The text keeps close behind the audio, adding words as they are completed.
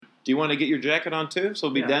Do you want to get your jacket on too? So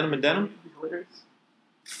it'll be denim and denim?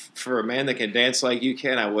 For a man that can dance like you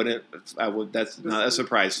can, I wouldn't. That's not a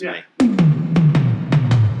surprise to me.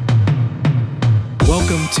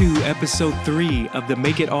 Welcome to episode 3 of the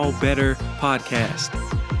Make It All Better podcast.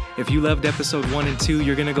 If you loved episode 1 and 2,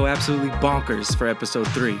 you're going to go absolutely bonkers for episode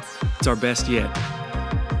 3. It's our best yet.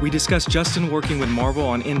 We discussed Justin working with Marvel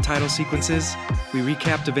on end title sequences. We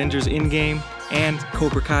recapped Avengers Endgame and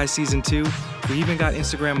Cobra Kai Season 2. We even got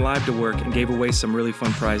Instagram Live to work and gave away some really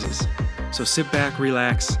fun prizes. So sit back,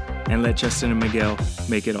 relax, and let Justin and Miguel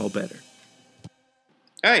make it all better.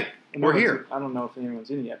 Hey, we're here. I don't know if anyone's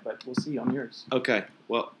in yet, but we'll see on yours. Okay.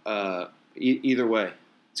 Well, either way.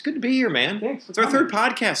 It's good to be here, man. Thanks. It's our third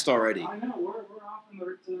podcast already. I know. We're off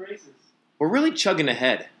to the races. We're really chugging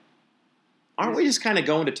ahead. Aren't we just kind of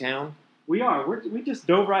going to town? We are. We just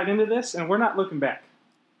dove right into this, and we're not looking back.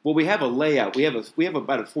 Well, we have a layout. We have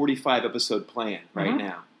about a 45 episode plan right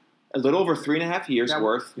now. A little over 3.5 years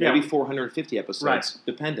worth, maybe 450 episodes,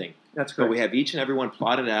 depending. That's correct. But we have each and every one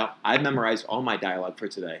plotted out. I've memorized all my dialogot for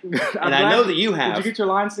today. And I know that you have. Did you get your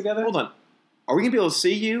lines together? Hold on. Are we going to be able to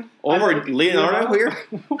see you over Leonardo here?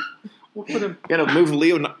 We'll put him. You got to move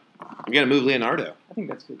Leonardo. I think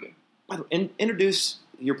that's good. By the way, introduce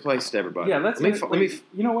your place to everybody. Yeah, let me.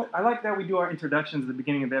 You know what? I like that we do our introductions at the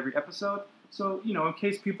beginning of every episode. So, in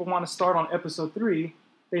case people want to start on episode 3,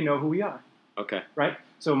 they know who we are. Okay. Right?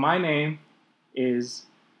 So my name is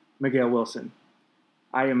Miguel Wilson.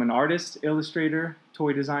 I am an artist, illustrator,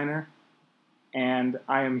 toy designer, and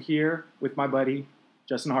I am here with my buddy,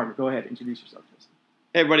 Justin Harder. Go ahead, introduce yourself, Justin.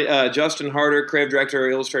 Hey everybody, Justin Harder, creative director,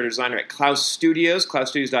 illustrator, designer at Klaus Studios,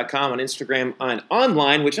 klausstudios.com on Instagram and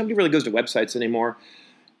online, which nobody really goes to websites anymore.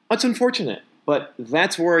 That's unfortunate, but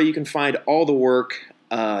that's where you can find all the work,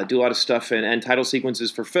 do a lot of stuff and title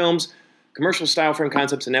sequences for films, commercial style frame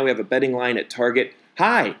concepts, and now we have a bedding line at Target.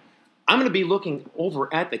 Hi, I'm going to be looking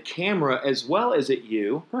over at the camera as well as at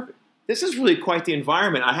you. Perfect. This is really quite the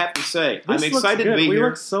environment, I have to say. I'm excited to be here. We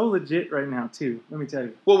look so legit right now, too. Let me tell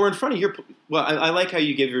you. Well, we're in front of your... Well, I like how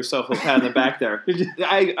you give yourself a pat on the back there.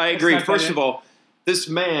 I agree. First of all, this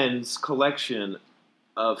man's collection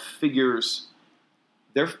of figures,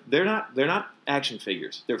 they're not action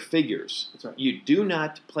figures. They're figures. That's right. You do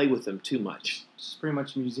not play with them too much. It's pretty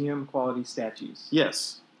much museum-quality statues.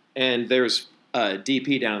 Yes. And there's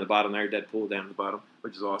DP down at the bottom there, Deadpool down at the bottom,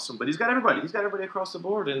 which is awesome. But he's got everybody. He's got everybody across the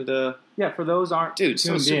board. And for those aren't tuned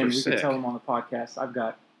in, we sick. can tell them on the podcast. I've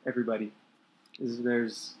got everybody.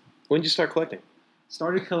 When did you start collecting?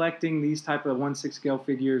 Started collecting these type of 1/6 scale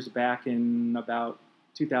figures back in about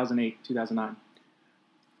 2008, 2009.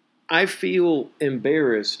 I feel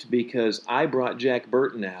embarrassed because I brought Jack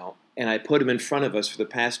Burton out and I put him in front of us for the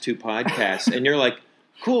past 2 podcasts. And you're like,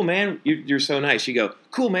 cool, man. You're so nice. You go,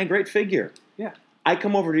 cool, man. Great figure. Yeah. I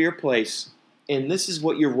come over to your place, and this is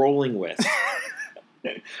what you're rolling with.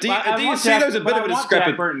 Do you see there's a bit of a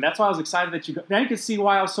discrepancy? Jack Burton. That's why I was excited that you got. Now you can see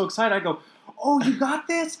why I was so excited. I go, oh, you got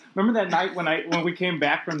this? Remember that night when we came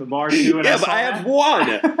back from the bar too? And I have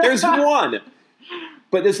one. There's one.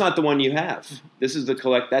 But it's not the one you have. This is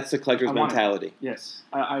that's the collector's mentality. Yes.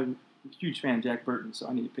 I'm a huge fan of Jack Burton, so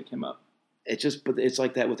I need to pick him up. But it's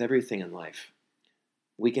like that with everything in life.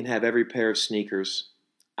 We can have every pair of sneakers.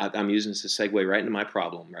 I'm using this to segue right into my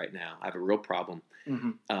problem right now. I have a real problem.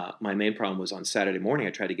 Mm-hmm. My main problem was on Saturday morning. I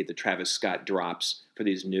tried to get the Travis Scott drops for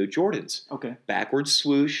these new Jordans. Okay. Backwards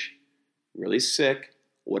swoosh, really sick.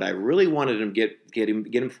 What I really wanted him get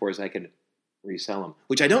him for is I could resell them,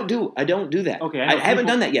 which I don't do. I don't do that. Okay. I haven't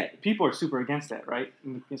done that yet. People are super against that, right?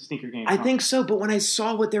 In the sneaker game. I think so, but when I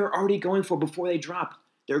saw what they were already going for before they dropped,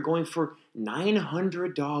 they're going for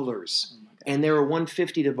 $900, and they were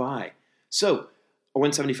 $150 to buy. So, or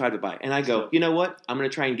 $175 to buy. And I go, you know what? I'm going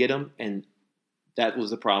to try and get them. And that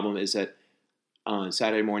was the problem, is that on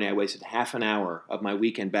Saturday morning I wasted half an hour of my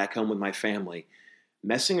weekend back home with my family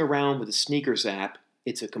messing around with the sneakers app.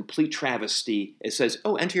 It's a complete travesty. It says,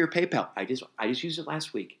 oh, enter your PayPal. I just used it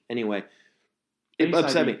last week. Anyway, it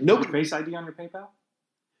upset me. Nobody Face ID on your PayPal?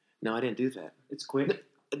 No, I didn't do that. It's quick.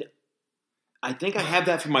 I think I have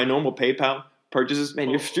that for my normal PayPal purchases. Man,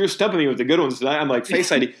 you're stumping me with the good ones tonight. I'm like,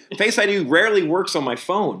 Face ID. Face ID rarely works on my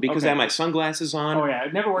phone because I have my sunglasses on. Oh, yeah.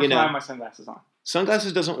 It never works when I have my sunglasses on.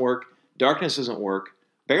 Sunglasses doesn't work. Darkness doesn't work.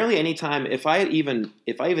 Barely any time. If I even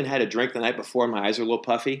had a drink the night before and my eyes are a little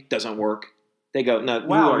puffy, doesn't work. They go, no,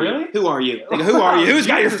 wow, really? Who are you? They go, who are you? Who's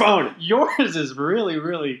got your phone? Yours is really,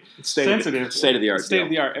 really sensitive. State of the art. State of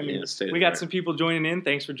the art. I mean, we got some people joining in.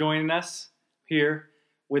 Thanks for joining us here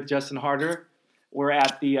with Justin Harder. We're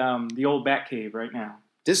at the old Bat Cave right now.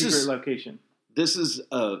 Secret location. This is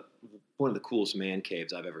one one of the coolest man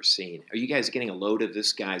caves I've ever seen. Are you guys getting a load of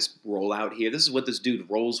this guy's rollout here? This is what this dude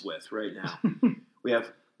rolls with right now. We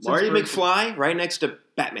have Marty McFly right next to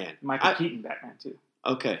Batman. Michael Keaton Batman too.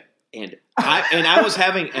 Okay. And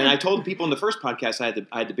I told people in the first podcast I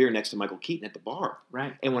had the beer next to Michael Keaton at the bar.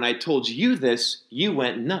 Right. And when I told you this, you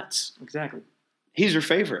went nuts. Exactly. He's your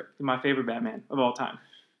favorite. My favorite Batman of all time.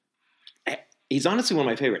 He's honestly one of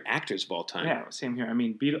my favorite actors of all time. Yeah, same here. I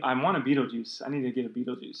mean, I want a Beetlejuice. I need to get a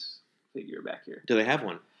Beetlejuice figure back here. Do they have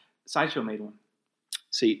one? Sideshow made one.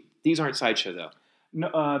 See, these aren't Sideshow, though.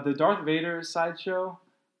 No, the Darth Vader Sideshow,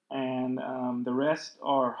 and the rest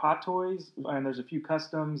are Hot Toys, and there's a few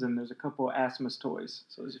customs, and there's a couple Asmus toys.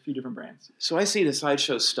 So there's a few different brands. So I see the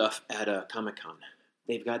Sideshow stuff at Comic-Con.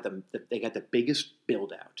 They've got they got the biggest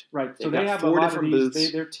build-out. Right. So they have 4 different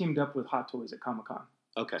booths. They're teamed up with Hot Toys at Comic-Con.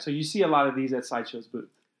 Okay. So you see a lot of these at Sideshow's booth.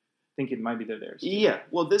 I think it might be theirs. Yeah.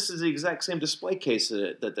 Well, this is the exact same display case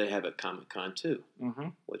that they have at Comic-Con, too,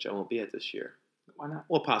 which I won't be at this year. Why not?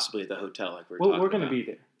 Well, possibly at the hotel like we're talking about. We're going to be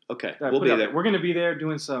there. Okay. We'll be there. We're going to be there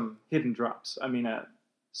doing some hidden drops. I mean,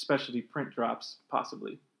 specialty print drops,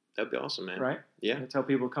 possibly. That'd be awesome, man. Right? Yeah. Tell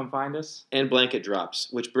people to come find us. And blanket drops,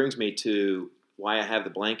 which brings me to why I have the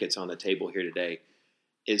blankets on the table here today,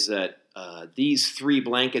 is that these 3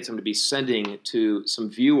 blankets I'm going to be sending to some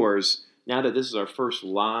viewers now that this is our first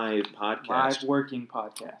live podcast. Live working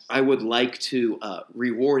podcast. I would like to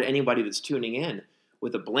reward anybody that's tuning in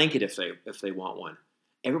with a blanket if they want one.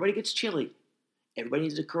 Everybody gets chilly. Everybody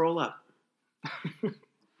needs to curl up.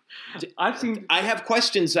 I have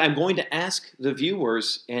questions I'm going to ask the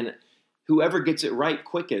viewers, and whoever gets it right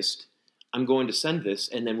quickest, I'm going to send this,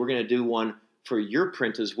 and then we're going to do one for your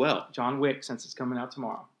print as well. John Wick, since it's coming out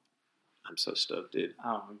tomorrow. I'm so stoked, dude.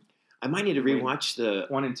 Oh, I might need to rewatch the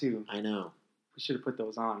 1 and 2. I know. We should have put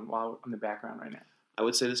those on while in the background right now. I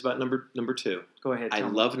would say this about number 2. Go ahead. I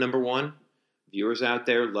love number 1. Viewers out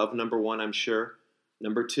there love number 1, I'm sure.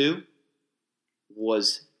 Number 2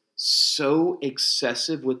 was so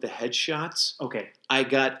excessive with the headshots. Okay. I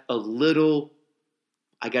got a little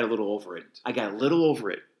over it.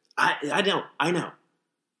 I know.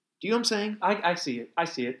 Do you know what I'm saying? I see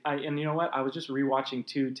it. And you know what? I was just rewatching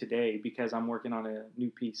 2 today because I'm working on a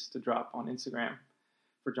new piece to drop on Instagram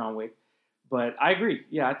for John Wick. But I agree.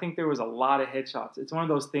 Yeah, I think there was a lot of headshots. It's one of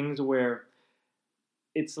those things where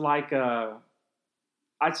it's like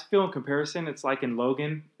I feel in comparison, it's like in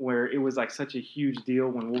Logan, where it was like such a huge deal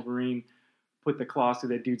when Wolverine put the claws through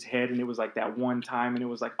that dude's head, and it was like that one time, and it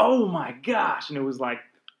was like, oh my gosh, and it was like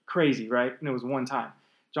crazy, right? And it was one time.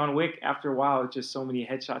 John Wick, after a while, it's just so many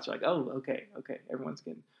headshots. You're like, oh, okay, everyone's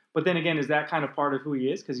getting. But then again, is that kind of part of who he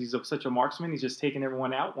is? Because he's such a marksman, he's just taking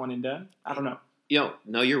everyone out, one and done? I don't know.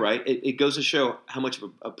 No, you're right. It goes to show how much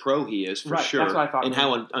of a pro he is, for sure. That's what I thought. And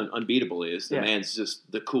how unbeatable he is. The man's just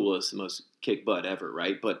the coolest, the most kick butt ever,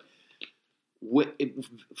 right? But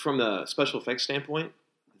from the special effects standpoint,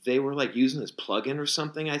 they were like using this plug-in or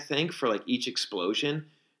something, I think, for like each explosion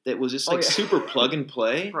that was just super plug and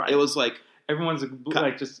play. Right. It was like everyone's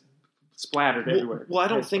like just splattered everywhere. Well, I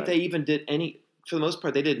don't think they even did any. For the most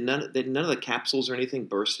part, they did none of the capsules or anything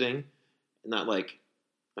bursting. Not like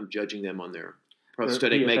I'm judging them on their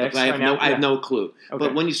prosthetic makeup. I have no clue. Okay.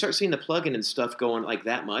 But when you start seeing the plug-in and stuff going like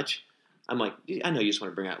that much, I'm like, I know you just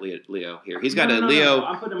want to bring out Leo here. He's got Leo. No,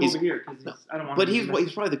 I'm putting him over here because I don't want. But he's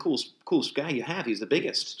probably the coolest guy you have. He's the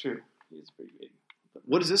biggest. It's true. He's pretty big.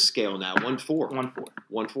 What is this scale now? 1/4. 1/4.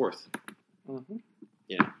 1/4. Mm-hmm.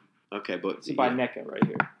 Yeah. Okay, but see by NECA right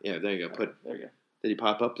here. Yeah, there you go. There you go. Did he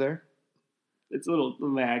pop up there? It's a little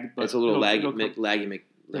lag. But it's a little laggy.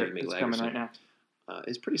 It's coming right now.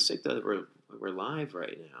 It's pretty sick that we're live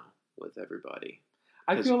right now with everybody.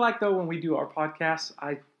 I feel like though when we do our podcasts,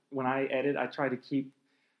 when I edit, I try to keep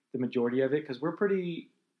the majority of it because we're pretty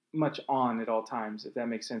much on at all times. If that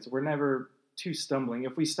makes sense, we're never too stumbling.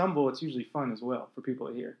 If we stumble, it's usually fun as well for people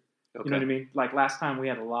to hear. Okay. You know what I mean? Like last time we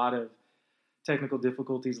had a lot of technical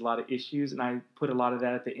difficulties, a lot of issues, and I put a lot of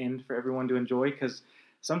that at the end for everyone to enjoy because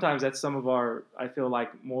sometimes that's some of our, I feel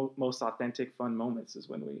like, most authentic, fun moments is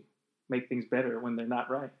when we make things better when they're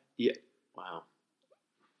not right. Yeah. Wow.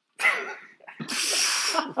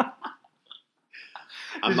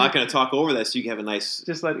 I'm not going to talk over that so you can have a nice...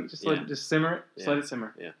 Just simmer it. Just let it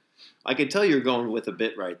simmer. Yeah. I can tell you're going with a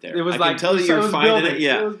bit right there. It was I can tell that you're finding it.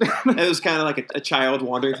 Yeah. It was kind of like a child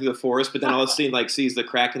wandering through the forest, but then all of a sudden like sees the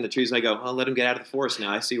crack in the trees and I go, oh, let him get out of the forest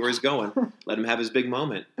now. I see where he's going. Let him have his big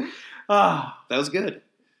moment. That was good.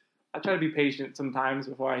 I try to be patient sometimes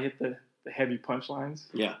before I hit the heavy punchlines.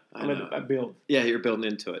 Yeah. I build. Yeah, you're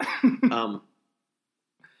building into it.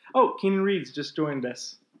 Oh, Keenan Reed's just joined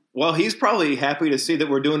us. Well, he's probably happy to see that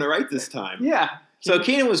we're doing it right this time. Yeah. So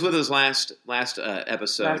Keenan was with us last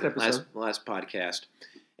episode, episode. last podcast,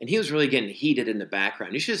 and he was really getting heated in the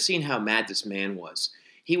background. You should have seen how mad this man was.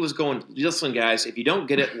 He was going, listen, guys, if you don't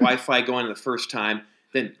get it Wi-Fi going the first time,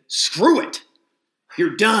 then screw it.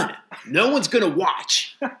 You're done. No one's going to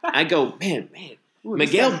watch. I go, man. Ooh,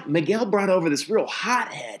 Miguel brought over this real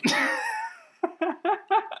hothead.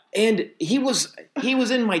 And he was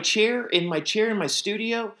in my chair in my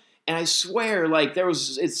studio, and I swear, like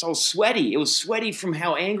it's all sweaty. It was sweaty from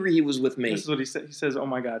how angry he was with me. This is what he said. He says, "Oh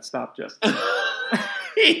my God, stop, Justin."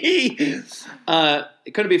 It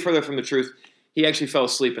couldn't be further from the truth. He actually fell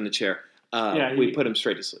asleep in the chair. We put him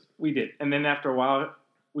straight to sleep. We did, and then after a while,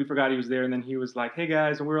 we forgot he was there, and then he was like, "Hey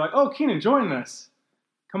guys," and we were like, "Oh, Keenan, join us.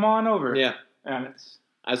 Come on over." Yeah, and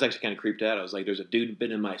I was actually kind of creeped out. I was like, "There's a dude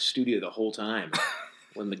been in my studio the whole time."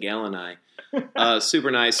 With Miguel and I,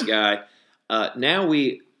 super nice guy. I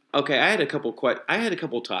had a couple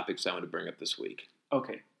topics I want to bring up this week.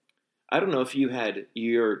 Okay. I don't know if you had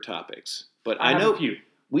your topics, but I have know a few.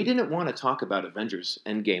 We didn't want to talk about Avengers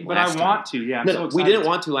Endgame but last time. But I want to, yeah. No, we didn't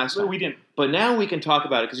want to last time. We didn't. But now we can talk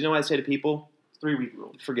about it, because you know what I say to people? 3-week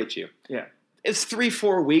rule. Forget you. Yeah. It's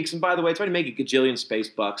 3-4 weeks, and by the way, try to make a gajillion space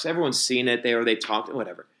bucks. Everyone's seen it. They talked,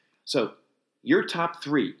 whatever. So, your top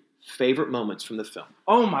 3 favorite moments from the film.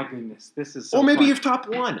 Oh my goodness, this is so or maybe fun. your top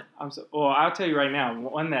 1. I'll tell you right now,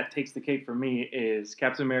 one that takes the cake for me is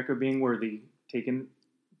Captain America being worthy,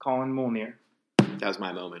 calling Mjolnir. That was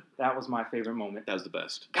my moment. That was my favorite moment. That was the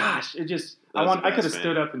best. Gosh, I could have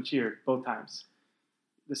stood up and cheered both times.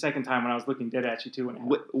 The second time when I was looking dead at you too.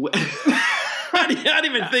 I didn't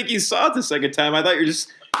even think you saw it the second time. I thought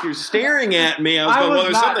you're staring at me. I was going, well,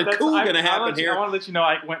 there's something cool going to happen here. I want to let you know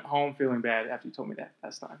I went home feeling bad after you told me that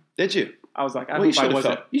last time. Did you? I was like, you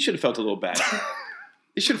should have felt a little bad.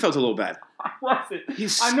 You should have felt a little bad. I wasn't.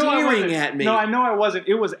 He's staring at me. No, I know I wasn't.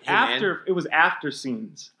 It was after. It was after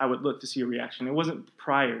scenes. I would look to see a reaction. It wasn't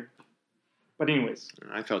prior. But anyways,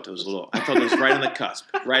 I felt it was right on the cusp.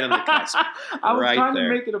 Right on the cusp. I was trying there.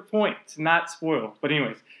 to make it a point to not spoil. But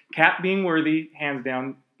anyways, Cap being worthy, hands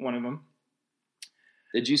down, one of them.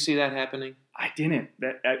 Did you see that happening? I didn't.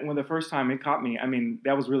 When the first time it caught me, I mean,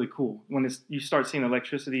 that was really cool. When you start seeing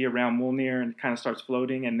electricity around Mjolnir and it kind of starts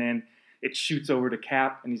floating, and then it shoots over to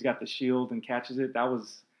Cap, and he's got the shield and catches it. That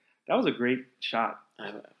was a great shot.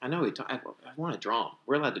 I know. I want to draw him.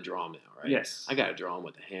 We're allowed to draw him now, right? Yes. I got to draw him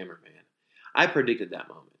with the hammer, man. I predicted that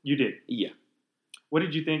moment. You did? Yeah. What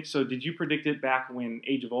did you think? So did you predict it back when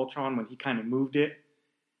Age of Ultron, when he kind of moved it,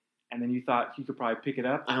 and then you thought he could probably pick it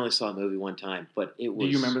up? I only saw the movie one time, but it was...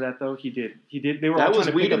 Do you remember that, though? He did. They were all trying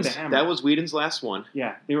to pick up the hammer. That was Whedon's last one.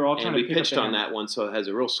 Yeah, they were all trying to pick up the hammer. And we pitched on that one, so it has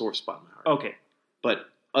a real sore spot in my heart. Okay. But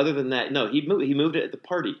other than that, no, he moved it at the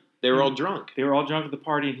party. They were all drunk. They were all drunk at the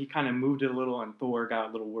party, and he kind of moved it a little, and Thor got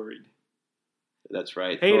a little worried. That's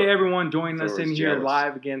right. Hey to everyone joining us in here jealous.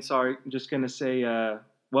 live again. Sorry, I'm just going to say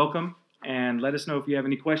welcome, and let us know if you have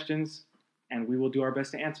any questions, and we will do our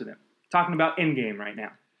best to answer them. Talking about Endgame right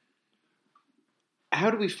now. How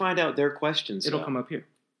do we find out their questions? It'll come up here.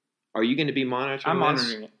 Are you going to be monitoring I'm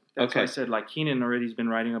monitoring it. That's okay. why I said, like, Keenan already has been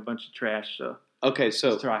writing a bunch of trash, so... Okay,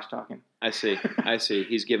 so... It's trash talking. I see.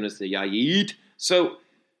 He's giving us the yayeet. So,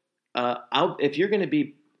 if you're going to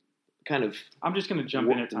be kind of... I'm just going to jump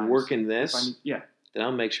in at times. Working this... Yeah. Then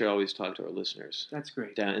I'll make sure I always talk to our listeners. That's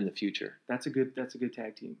great. Down in the future. That's a good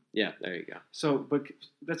tag team. Yeah, there you go. So, but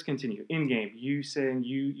let's continue. In game, you saying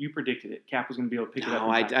you predicted it. Cap was going to be able to pick it up. No,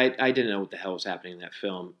 I didn't know what the hell was happening in that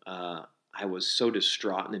film. I was so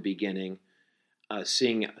distraught in the beginning.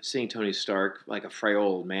 Seeing Tony Stark like a frail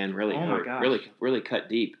old man really hurt. Really cut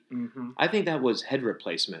deep. Mm-hmm. I think that was head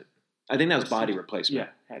replacement. I think that was body replacement.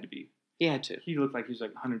 Yeah, had to be. He had to. He looked like he was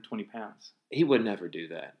like 120 pounds. He would never do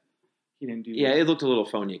that. He didn't do that. Yeah, it looked a little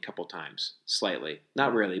phony a couple times, slightly.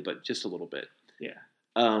 Not really, but just a little bit. Yeah.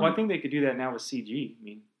 Well, I think they could do that now with CG. I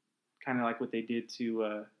mean, kind of like what they did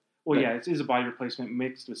to. It is a body replacement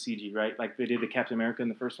mixed with CG, right? Like they did the Captain America in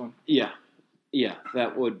the first one. Yeah,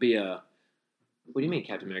 that would be a. What do you mean,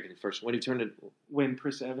 Captain America in the first one? When he turned it. When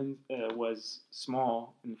Chris Evans was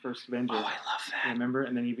small in the first Avengers. Oh, I love that. Remember,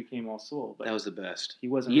 and then he became all swole. But that was the best. He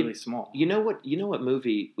wasn't really small. You know what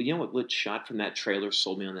movie? You know what shot from that trailer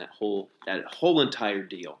sold me on that whole entire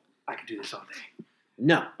deal. I could do this all day.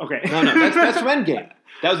 No. Okay. No. That's from Endgame.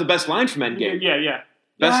 That was the best line from Endgame. Yeah.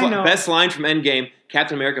 Best line from Endgame.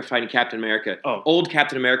 Captain America fighting Captain America. Oh. Old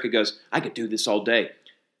Captain America goes, I could do this all day.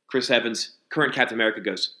 Chris Evans, current Captain America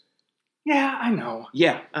goes, yeah, I know.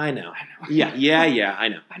 Yeah, I know. Yeah, I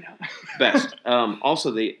know. I know. Best.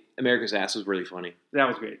 Also, the America's Ass was really funny. That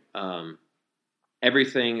was great.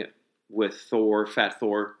 Everything with Thor, Fat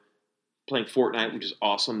Thor, playing Fortnite, which is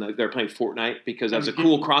awesome. They're playing Fortnite because that was a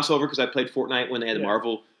cool crossover because I played Fortnite when they had the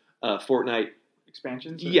Marvel Fortnite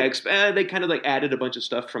expansions. Yeah, they kind of like added a bunch of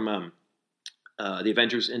stuff from the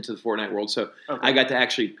Avengers into the Fortnite world. So I got to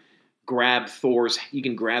actually grab Thor's. You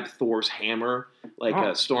can grab Thor's hammer like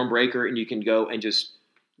a Stormbreaker, and you can go and just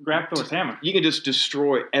grab Thor's hammer. You can just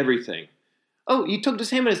destroy everything. Oh, you took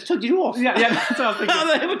this hammer and it took you off. Yeah, that's what I was thinking.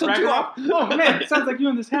 The hammer took you off. Oh, man, it sounds like you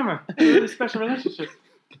and this hammer have a really special relationship.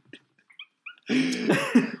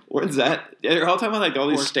 When's that? They're all talking about like all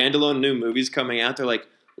these standalone new movies coming out. They're like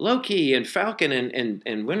Loki and Falcon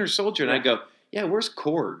and Winter Soldier. And I go, yeah, where's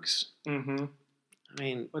Korgs? Mm-hmm. I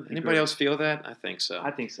mean, anybody else feel that? I think so.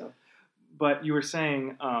 I think so. But you were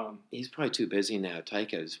saying... he's probably too busy now.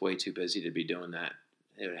 Taika is way too busy to be doing that.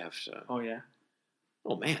 They would have to... Oh, yeah?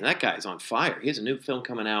 Oh, man, that guy's on fire. He has a new film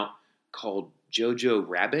coming out called Jojo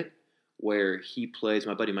Rabbit, where he plays,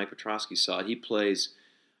 my buddy Mike Petrosky saw it, he plays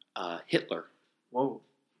Hitler. Whoa.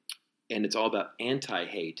 And it's all about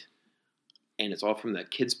anti-hate. And it's all from the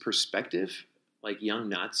kid's perspective, like young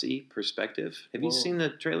Nazi perspective. Have you seen the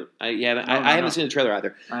trailer? I haven't seen the trailer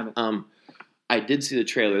either. I haven't. I did see the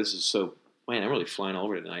trailer. This is so, man, I'm really flying all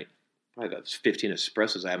over tonight. Probably about 15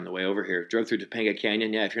 espressos I have on the way over here. Drove through Topanga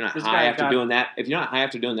Canyon. Yeah, if you're not high after doing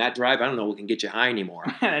that drive, I don't know what can get you high anymore.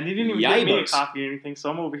 And you didn't even get me a coffee or anything,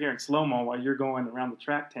 so I'm over here in slow-mo while you're going around the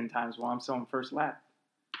track 10 times while I'm still on first lap.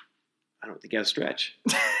 I don't think I stretch.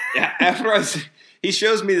 Yeah, he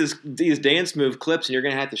shows me these dance move clips, and you're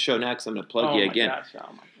going to have to show now because I'm going to plug you again. Gosh, oh my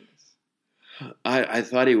goodness. I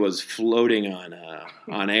thought he was floating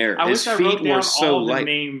on air. His feet were so light. The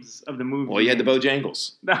names of the movie. Well, you had the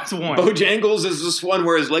Bojangles. That's one. Bojangles is this one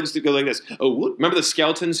where his legs go like this. Oh, whoop. Remember the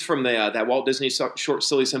skeletons from that Walt Disney short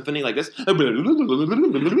silly symphony like this?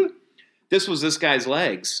 This was this guy's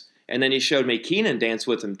legs, and then he showed me Keenan dance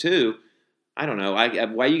with him too. I don't know.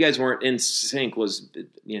 Why you guys weren't in sync was,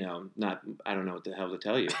 not. I don't know what the hell to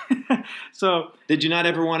tell you. So, did you not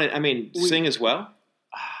ever want to? Sing as well?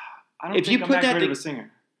 I don't think I'm that great of a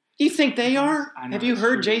singer. You think they are? Have you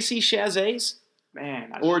heard J.C. Chazes?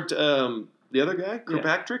 Man. Or the other guy,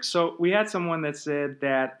 Kirkpatrick? So we had someone that said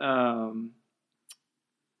that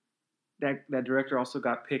that director also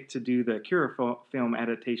got picked to do the Akira film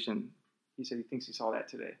adaptation. He said he thinks he saw that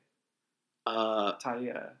today.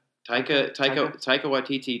 Taika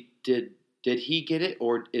Waititi did he get it,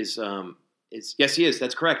 or is yes, he is.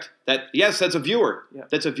 That's correct. That's a viewer. Yep.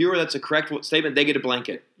 That's a viewer. That's a correct statement. They get a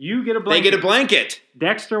blanket. You get a blanket. They get a blanket.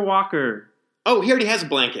 Dexter Walker. Oh, he already has a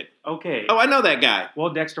blanket. Okay. Oh, I know that guy.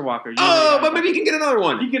 Well, Dexter Walker. But maybe you can get another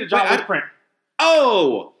one. You get a John Wick print.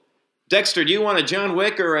 Oh, Dexter, do you want a John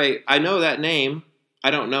Wick or a? I know that name.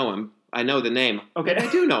 I don't know him. I know the name. Okay,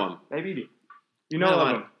 I do know him. Maybe you do. You know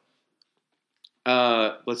him.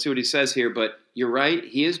 Let's see what he says here, but you're right.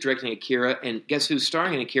 He is directing Akira, and guess who's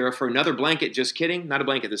starring in Akira for another blanket? Just kidding. Not a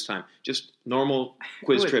blanket this time. Just normal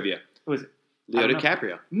quiz trivia. Who is it? Leo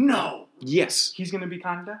DiCaprio. No. Yes. He's going to be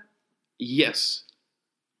Kanda? Yes.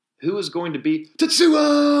 Who is going to be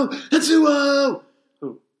Tetsuo? Tetsuo!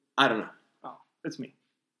 Who? I don't know. Oh, it's me.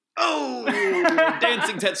 Oh,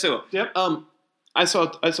 dancing Tetsuo. Yep. I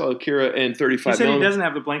saw Akira in 35 He said he doesn't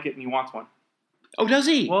have the blanket and he wants one. Oh, does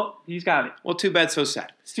he? Well, he's got it. Well, too bad, so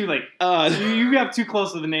sad. It's too late. You have too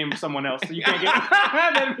close to the name of someone else, so you can't get it.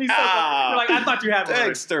 You're like, I thought you had one.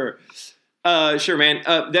 Dexter. Sure, man.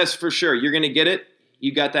 That's for sure. You're going to get it.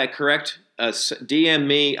 You got that correct. DM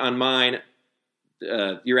me on mine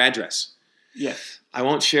your address. Yes. I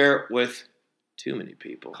won't share it with too many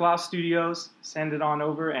people. Klaus Studios, send it on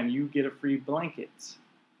over, and you get a free blanket.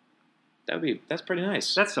 That's pretty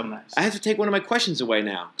nice. That's so nice. I have to take one of my questions away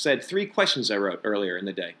now because I had 3 questions I wrote earlier in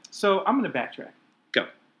the day. So I'm going to backtrack. Go.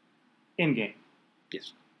 In-game.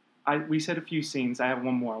 Yes. We said a few scenes. I have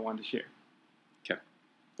one more I wanted to share. Okay.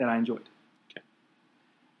 That I enjoyed. Okay.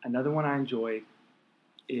 Another one I enjoyed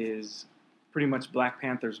is pretty much Black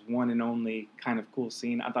Panther's one and only kind of cool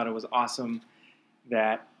scene. I thought it was awesome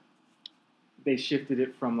that they shifted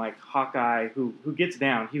it from like Hawkeye, who gets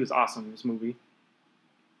down. He was awesome in this movie.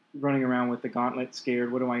 Running around with the gauntlet,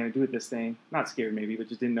 scared. What am I going to do with this thing? Not scared, maybe, but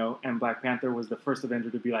just didn't know. And Black Panther was the first Avenger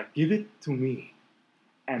to be like, "Give it to me,"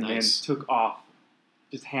 and then took off,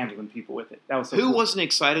 just handling people with it. That was so Who cool. wasn't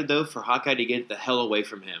excited though for Hawkeye to get the hell away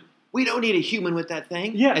from him? We don't need a human with that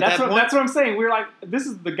thing. Yeah, that's what I'm saying. We're like, this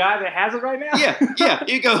is the guy that has it right now. Yeah.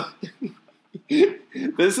 You go.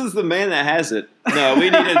 This is the man that has it. No, we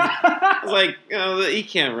needed. It's like, he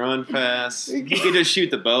can't run fast. He can just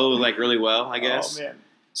shoot the bow like really well, I guess. Oh man.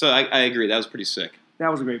 So I agree. That was pretty sick. That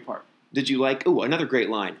was a great part. Did you like... Oh, another great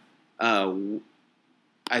line.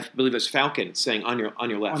 I believe it was Falcon saying on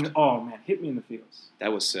your left. Oh man, hit me in the feels.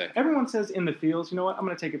 That was sick. Everyone says in the feels. You know what? I'm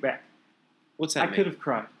going to take it back. What's that I mean? could have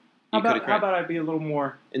cried. You could have cried. How about I be a little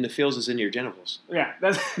more? In the feels is in your genitals. Yeah,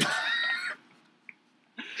 that's.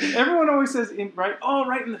 Everyone always says right. Oh,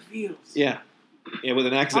 right in the feels. Yeah, with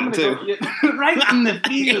an accent too. Right in the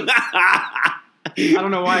feels. I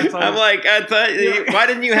don't know why. I'm like, I thought. Why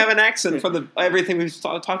didn't you have an accent for everything we've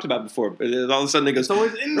talked about before? But all of a sudden it goes it's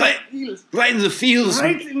always in the feels. Right in the feels.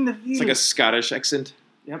 Right in the feels. It's like a Scottish accent.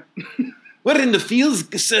 Yep. What in the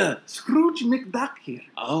fields, sir? Scrooge McDuck here.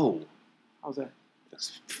 Oh. How's that?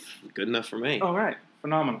 That's good enough for me. All right.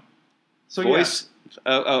 Phenomenal. So Voice.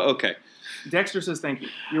 Yeah. Okay. Dexter says thank you.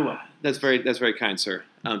 You're welcome. That's very kind, sir.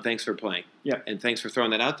 Thanks for playing. Yeah. And thanks for throwing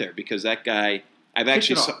that out there because that guy, I've Kick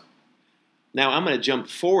actually it saw. off. Now I'm going to jump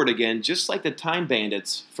forward again, just like the Time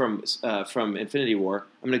Bandits from Infinity War.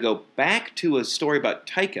 I'm going to go back to a story about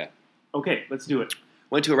Taika. Okay, let's do it.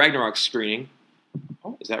 Went to a Ragnarok screening.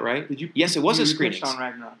 Oh. Is that right? Did you? Yes, it was a you screening. pitched on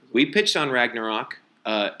Ragnarok. We pitched on Ragnarok.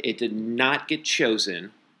 It did not get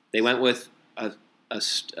chosen. They went with a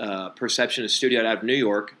Perception, a studio out of New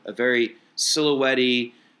York, a very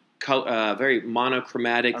silhouette-y, very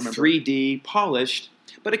monochromatic, 3D, polished,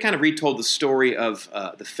 but it kind of retold the story of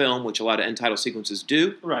the film, which a lot of end title sequences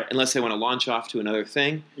do, Right. unless they want to launch off to another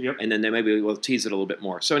thing, Yep. and then they maybe will tease it a little bit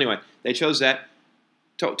more. So anyway, they chose that.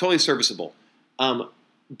 Totally serviceable.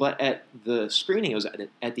 But at the screening, it was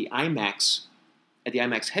at the IMAX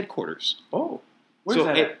headquarters. Oh, where's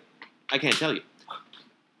that at? I can't tell you.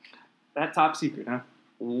 That top secret, huh?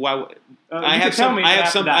 Why? I have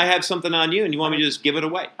something on you, and you want me to just give it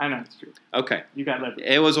away? I know it's true. Okay. You got leverage.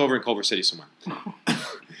 It was over in Culver City somewhere.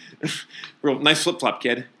 Real nice flip flop,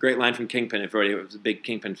 kid. Great line from Kingpin. If everybody was big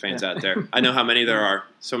Kingpin fans out there, I know how many there are.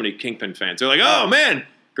 So many Kingpin fans. They're like, "Oh man,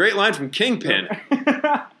 great line from Kingpin."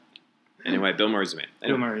 Anyway, Bill Murray's the man.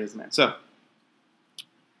 Anyway, Bill Murray is the man. So,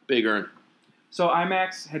 Big Earn. So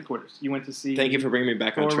IMAX headquarters. You went to see. Thank you for bringing me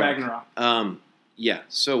back on Thor track. Ragnarok. Yeah.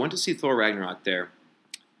 So I went to see Thor Ragnarok there.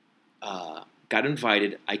 Got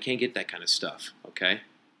invited. I can't get that kind of stuff. Okay.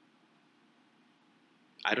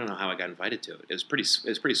 I don't know how I got invited to it. It was pretty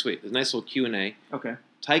sweet. It was a nice little Q&A. Okay.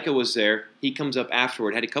 Taika was there. He comes up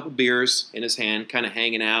afterward, had a couple beers in his hand, kind of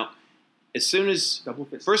hanging out. As soon as Double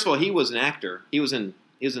fist. first of all, he was an actor. He was in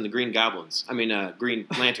the Green Goblins. Green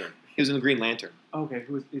Lantern. He was in the Green Lantern. Okay.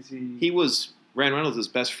 Who is he? He was Ryan Reynolds'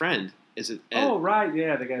 best friend. Oh right,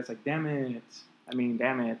 yeah. The guy's like, damn it.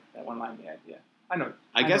 Damn it. That one line. Yeah. I know.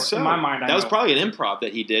 I guess so. In my mind, that was probably an improv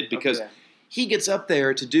that he did because he gets up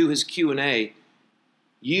there to do his Q&A.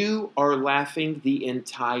 You are laughing the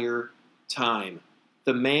entire time.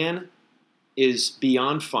 The man is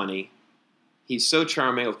beyond funny. He's so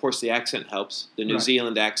charming. Of course, the accent helps. The New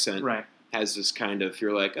Zealand accent has this kind of,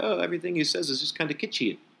 you're like, oh, everything he says is just kind of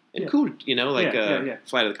kitschy and cool, like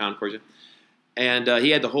Flight of the Conchords. And he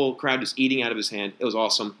had the whole crowd just eating out of his hand. It was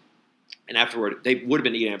awesome. And afterward, they would have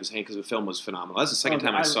been eating out of his hand because the film was phenomenal. That's the second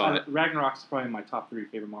time I saw it. Ragnarok's probably my top 3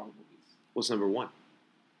 favorite Marvel movies. What's number 1?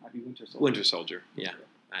 Might be Winter Soldier. Winter Soldier, yeah.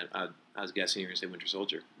 I was guessing you were going to say Winter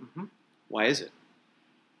Soldier. Mm-hmm. Why is it?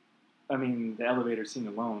 The elevator scene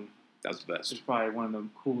alone. That was the best. It's probably one of the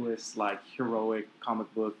coolest, heroic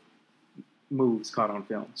comic book moves caught on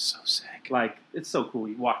film. So sick. It's so cool.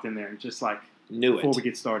 He walked in there and just knew it. Before we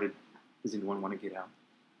get started, does anyone want to get out?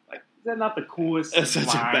 Is that not the coolest That's such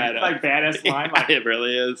line? a Badass line? It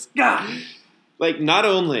really is. God! Not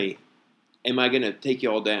only am I going to take you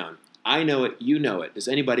all down, I know it, you know it. Does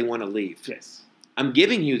anybody want to leave? Yes. I'm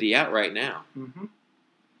giving you the out right now. Mm-hmm.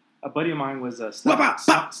 A buddy of mine was a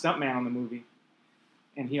stuntman on the movie,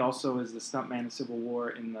 and he also is the stuntman in Civil War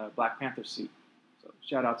in the Black Panther suit. So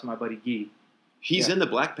shout out to my buddy Guy. He's in the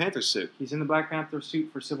Black Panther suit. He's in the Black Panther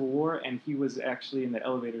suit for Civil War, and he was actually in the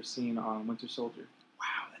elevator scene on Winter Soldier.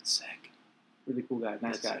 Wow, that's sick. Really cool guy.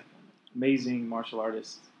 Nice guy. Sick. Amazing martial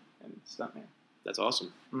artist and stuntman. That's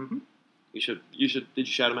awesome. Mm-hmm. You should. Did you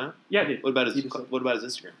shout him out? Yeah, I did. What about his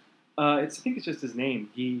Instagram? I think it's just his name,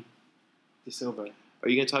 Guy De Silva. Are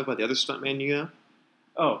you going to talk about the other stuntman you know?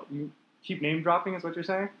 Oh, you keep name dropping is what you're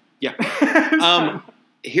saying? Yeah.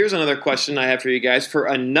 Here's another question I have for you guys. For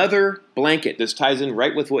another blanket, this ties in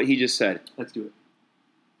right with what he just said. Let's do it.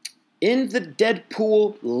 In the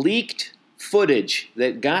Deadpool leaked footage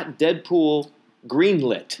that got Deadpool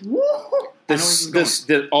greenlit,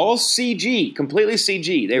 the all CG, completely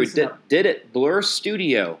CG. They did it Blur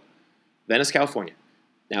Studio, Venice, California.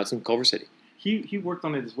 Now it's in Culver City. He worked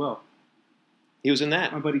on it as well. He was in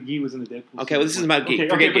that. My buddy Guy was in the Deadpool. Okay, well, this is about Guy.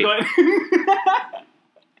 Forget Guy.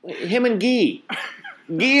 Him and Guy.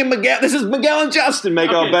 Gee and Miguel. This is Miguel and Justin make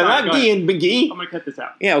all Okay, better, fine, not go Gee and McGee. I'm gonna cut this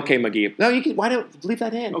out. Yeah, okay, McGee. No, you can. Why don't leave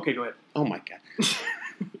that in? Okay, go ahead. Oh my god.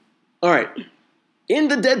 All right. In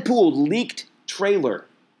the Deadpool leaked trailer,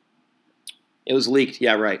 it was leaked.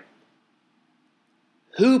 Yeah, right.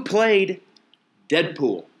 Who played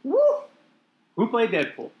Deadpool? Woo! Who played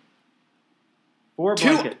Deadpool? For a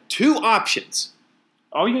blanket. Two options.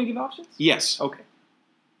 Oh, you gonna give options? Yes. Okay.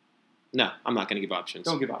 No, I'm not going to give options.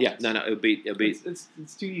 Don't give Yeah, options. no, it'd be It's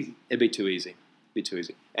too easy. it'd be too easy. It'd be too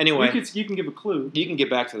easy. Anyway, You can give a clue. you can get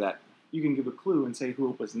back to that. You can give a clue and say who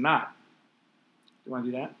it was not. You want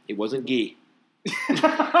to do that? It wasn't Guy.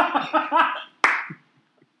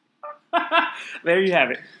 There you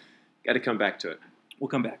have it. Got to come back to it. We'll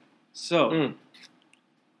come back. So,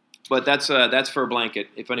 But that's for a blanket.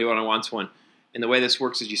 If anyone wants one, and the way this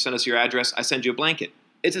works is you send us your address, I send you a blanket.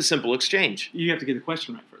 It's a simple exchange. you have to get the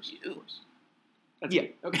question right first, of course. That's Yeah.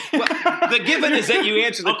 it. Okay. Well, the given is that you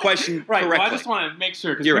answer the question right. correctly. Well, I just want to make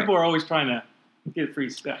sure because You're people are always trying to get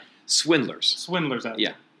free stuff. Swindlers. Swindlers out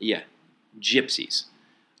there. Yeah. Gypsies.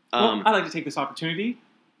 Well, I'd like to take this opportunity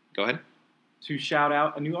Go ahead. to shout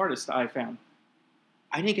out a new artist I found.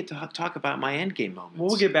 I didn't get to talk about my endgame moments. Well,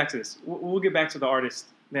 we'll get back to this. We'll get back to the artist.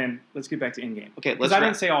 Then let's get back to Endgame. Okay, Because let's. I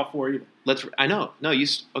didn't say all four either. I know. No,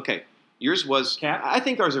 okay. Yours was Cap? I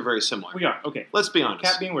think ours are very similar. We are. Okay. Let's be honest.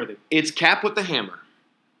 Cap being worthy. It's Cap with the hammer.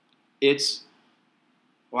 It's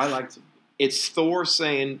Well, I liked it. it's Thor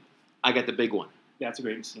saying, "I got the big one." That's a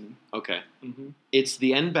great scene. Okay. Mm-hmm. It's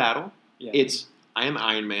the end battle. Yeah. It's I am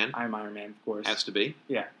Iron Man. I'm Iron Man, of course. Has to be.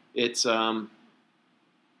 Yeah. It's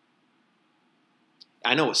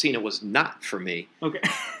I know what scene it was not for me. Okay.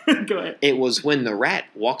 Go ahead. It was when the rat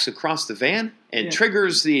walks across the van and Yeah.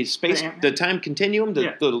 triggers the space, Ant-Man? the time continuum,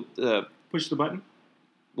 Yeah. the Push the button.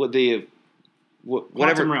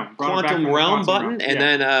 whatever Realm. Brought it back quantum from the realm quantum button, realm. and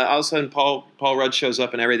Yeah. then all of a sudden Paul Rudd shows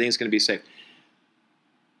up and everything's going to be safe.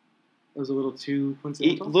 It was a little too A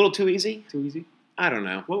coincidental. little too easy. Too easy. I don't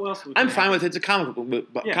know. What else? I'm fine with it. It's a comic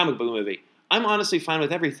book Yeah. movie. I'm honestly fine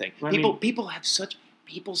with everything. I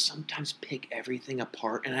People sometimes pick everything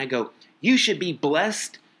apart, and I go, you should be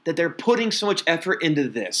blessed that they're putting so much effort into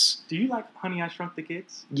this. Do you like Honey, I Shrunk the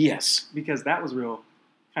Kids? Yes. Because that was real,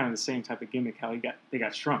 kind of the same type of gimmick. How they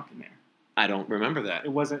got shrunk in there. I don't remember that. It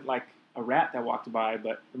wasn't like a rat that walked by,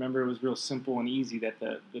 but remember it was real simple and easy. That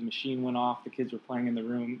the machine went off. The kids were playing in the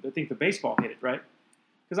room. I think the baseball hit it, right?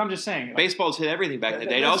 Because I'm just saying, like, Baseball's hit everything back in the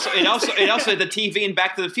day. It also hit the TV in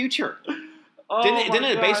Back to the Future. oh Didn't my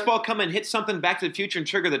a God. baseball come and hit something Back to the Future and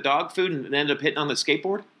trigger the dog food and end up hitting on the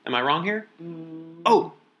skateboard? Am I wrong here?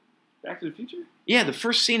 Oh, Back to the Future. yeah, the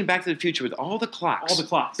first scene in Back to the Future with all the clocks. All the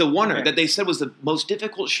clocks. The oneer Okay. that they said was the most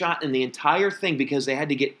difficult shot in the entire thing because they had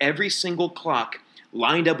to get every single clock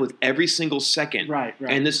lined up with every single second. Right.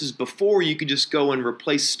 And this is before you could just go and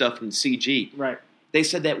replace stuff in CG. Right. They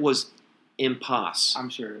said that was impossible. I'm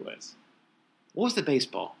sure it was. What was the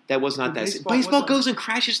baseball? That was not The that. baseball Baseball wasn't- goes and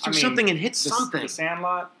crashes through something and hits something. The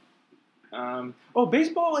Sandlot.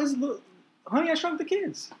 Baseball is Honey, I Shrunk the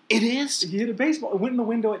Kids. It is? You hit a baseball. It went in the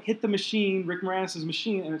window. It hit the machine, Rick Moranis'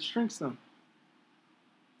 machine, and it shrinks them.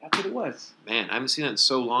 That's what it was. Man, I haven't seen that in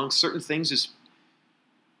so long. Certain things just...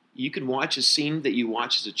 You could watch a scene that you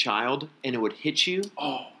watched as a child, and it would hit you,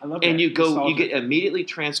 Oh, I love that. and you Nostalgia. get immediately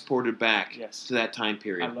transported back Yes. to that time I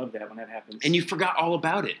period. love that when that happens. And you forgot all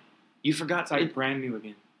about it. You forgot it's like it brand new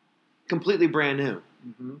again. completely brand new.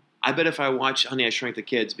 Mm-hmm. I bet if I watch Honey, I Shrunk the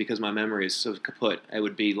Kids, because my memory is so kaput, it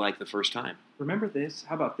would be like the first time. Remember this?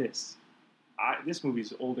 How about this? This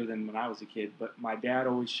movie's older than when I was a kid, but my dad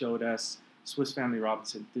always showed us Swiss Family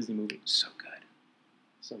Robinson, Disney movie. So good.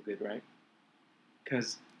 So good, right?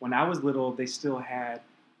 Because when I was little, they still had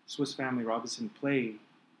Swiss Family Robinson play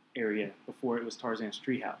area before it was Tarzan's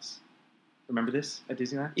Treehouse. Remember this at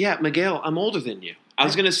Disneyland? Yeah, Miguel, I'm older than you. I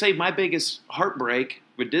was going to say my biggest heartbreak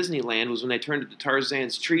with Disneyland was when they turned it to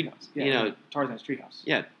Tarzan's Tree, Yeah, Tarzan's Treehouse.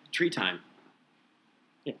 yeah, tree time.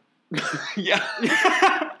 Yeah. Yeah.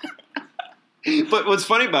 But what's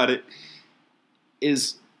funny about it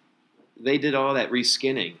is they did all that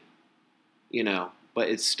reskinning, but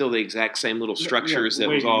it's still the exact same little structures Yeah, that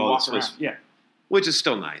way was you all walk supposed, around. Yeah. which is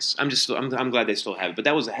still nice. I'm glad they still have it. But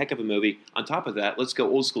that was a heck of a movie. On top of that, let's go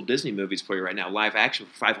old school Disney movies for you right now, live action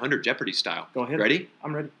for 500 Jeopardy style. Go ahead. Ready?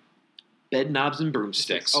 I'm ready. Bed knobs and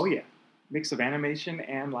broomsticks. Oh, yeah. Mix of animation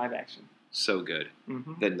and live action. So good.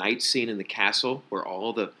 Mm-hmm. The night scene in the castle where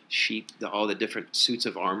all the all the different suits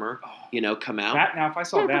of armor, come out. Now, if I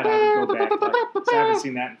saw that, I would go back. Like, I haven't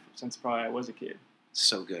seen that since probably I was a kid.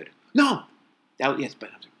 So good. No! Yes, but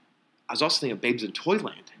I was also thinking of Babes in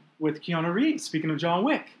Toyland. With Keanu Reeves, speaking of John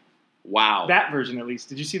Wick. Wow. That version, at least.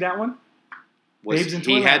 Did you see that one? Babes in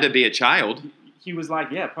he had Toyland. to be a child. He was like,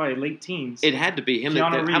 yeah, probably late teens. It had to be him.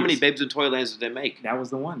 Keanu How many Reeves. Babes in Toylands did they make? That was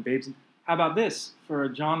the one. How about this for a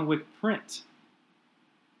John Wick print?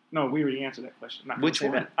 No, we already answered that question. Not gonna Which say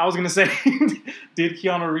one? That. I was going to say, did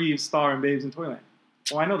Keanu Reeves star in Babes in Toyland?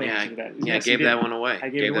 Well, I know the answer to that. Yeah, Yes, he gave did. that one away. I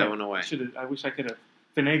gave it that one away. I wish I could have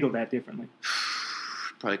finagled that differently.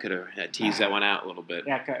 Probably could have teased that one out a little bit.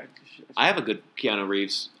 Yeah, I have a good Keanu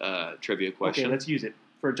Reeves trivia question. Okay, let's use it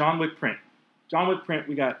for a John Wick print. John Wick print.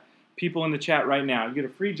 We got people in the chat right now. You get a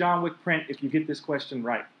free John Wick print if you get this question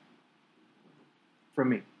right. From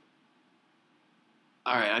me.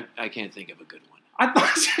 All right, I can't think of a good one. I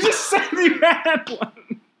thought you just said you had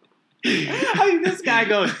one. This guy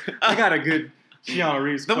goes, I got a good Keanu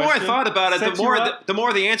Reeves The question. more I thought about it, Set you up. the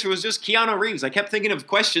more the answer was just Keanu Reeves. I kept thinking of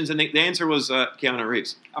questions, and the answer was Keanu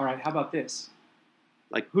Reeves. All right, how about this?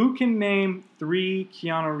 Like- who can name 3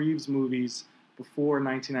 Keanu Reeves movies before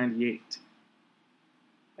 1998?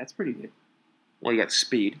 That's pretty good. Well, you got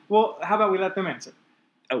Speed. Well, how about we let them answer?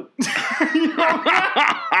 Oh.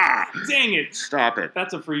 Dang it. Stop it.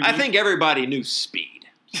 That's a freebie. I think everybody knew Speed.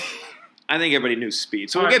 I think everybody knew Speed.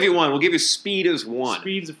 So All we'll right. give you one. We'll give you Speed as one.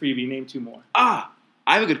 Speed's a freebie. Name 2 more. I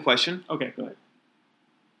have a good question. Okay, go ahead.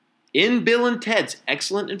 In Bill and Ted's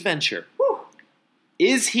Excellent Adventure, Whew.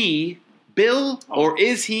 is he Bill or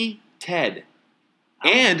is he Ted?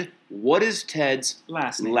 And what is Ted's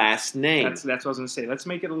Last name. last name? That's what I was going to say. Let's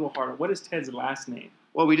make it a little harder. What is Ted's last name?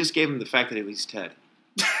 Well, we just gave him the fact that he's Ted.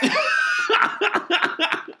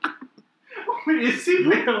 Is he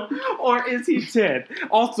Bill or is he Ted?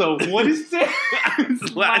 Also, what is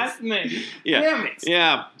Ted's last name? Yeah. Damn it.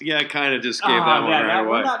 Yeah, I kind of just gave that one right away.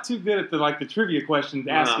 We're not too good at the trivia questions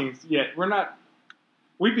asking yet. We're not.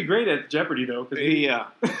 We'd be great at Jeopardy though. Yeah.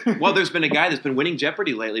 Well, there's been a guy that's been winning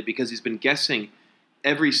Jeopardy lately because he's been guessing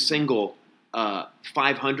every single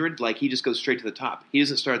 500. Like he just goes straight to the top. He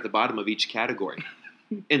doesn't start at the bottom of each category,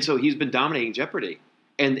 and so he's been dominating Jeopardy.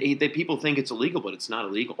 And people think it's illegal, but it's not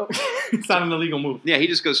illegal. It's not an illegal move. Yeah, he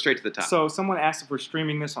just goes straight to the top. So someone asked if we're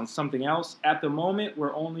streaming this on something else. At the moment,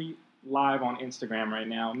 we're only live on Instagram right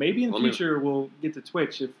now. Maybe in the future we'll get to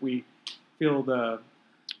Twitch if we feel the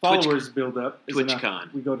followers build up.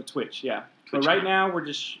 TwitchCon. We go to Twitch, yeah. But right now we're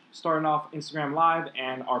just starting off Instagram Live,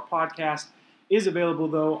 and our podcast is available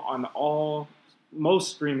though on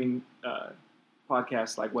most streaming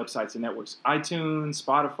podcasts like websites and networks: iTunes,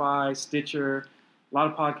 Spotify, Stitcher. A lot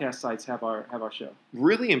of podcast sites have our show.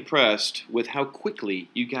 Really impressed with how quickly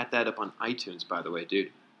you got that up on iTunes, by the way,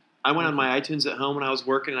 dude. I went on my iTunes at home when I was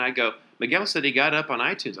working, and I go, Miguel said he got up on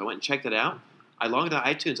iTunes. I went and checked it out. I logged into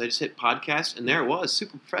iTunes. I just hit podcast, and there it was,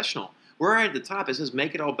 super professional. We're right at the top. It says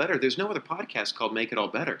Make It All Better. There's no other podcast called Make It All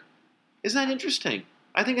Better. Isn't that interesting?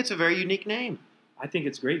 I think it's a very unique name. I think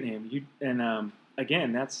it's a great name.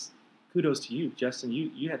 Again, that's kudos to you, Justin.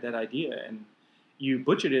 You had that idea, and you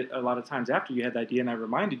butchered it a lot of times after you had the idea, and I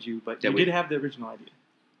reminded you, but you did have the original idea.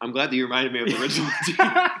 I'm glad that you reminded me of the original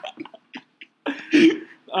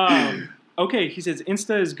idea. Okay, he says,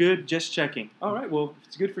 Insta is good, just checking. All right, well, if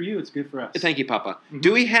it's good for you, it's good for us. Thank you, Papa. Mm-hmm.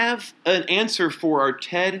 Do we have an answer for our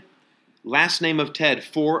Ted, last name of Ted,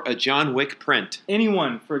 for a John Wick print?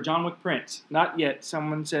 Anyone for a John Wick print? Not yet.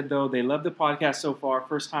 Someone said, though, they love the podcast so far,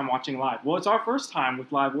 first time watching live. Well, it's our first time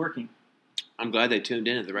with live working. I'm glad they tuned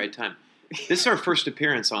in at the right time. This is our first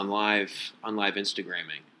appearance on live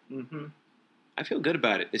Instagramming. Mm-hmm. I feel good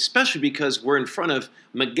about it, especially because we're in front of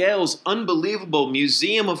Miguel's unbelievable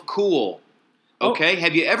Museum of Cool. Okay,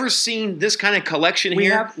 have you ever seen this kind of collection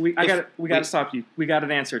here? We got to stop you. We got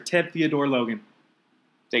an answer. Ted Theodore Logan.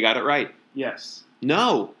 They got it right. Yes.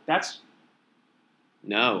 No.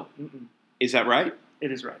 Mm-mm. Is that right?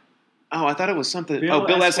 It is right. Oh, I thought it was something.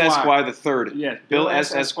 Bill S. Esquire the third. Yeah, Bill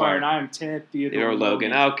S. Esquire. And I am Ted Theodore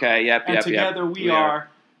Logan. Okay, yep. And together we are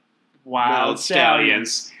Wild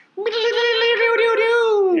Stallions.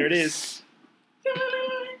 Here it is.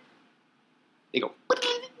 They go.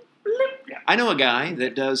 I know a guy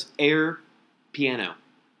that does air piano.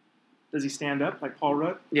 Does he stand up like Paul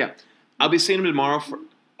Rudd? Yeah. I'll be seeing him tomorrow for...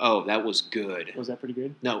 Oh, that was good. Was that pretty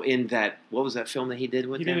good? No, in that... What was that film that he did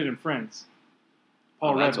with him? He did it in Friends.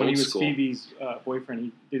 Paul Rudd, when he was school. Phoebe's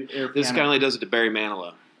boyfriend, he did air piano. This guy only does it to Barry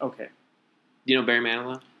Manilow. Okay. You know Barry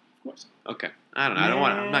Manilow? Of course. Okay. I don't know.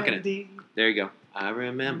 I'm not going to... There you go. I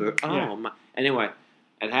remember. Yeah. My... Anyway,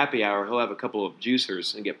 at happy hour, he'll have a couple of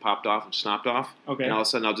juicers and get popped off and snopped off. Okay. And all of a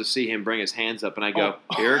sudden, I'll just see him bring his hands up, and I go,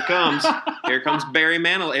 Here it comes. Here comes Barry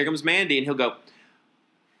Manilow. Here comes Mandy. And he'll go...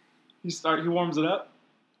 He warms it up?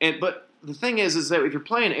 But the thing is that if you're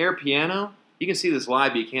playing air piano, you can see this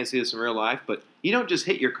live, but you can't see this in real life. But you don't just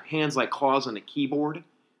hit your hands like claws on a keyboard.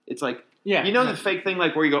 It's like Yeah. You know the fake thing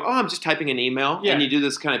like where you go, oh, I'm just typing an email, Yeah. and you do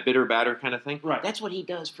this kind of bitter batter kind of thing? Right. That's what he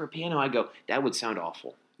does for a piano. I go, that would sound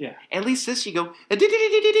awful. Yeah. At least this you go, You're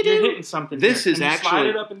hitting something. This here. is Can you actually- slide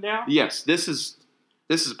it up and down. yes, this is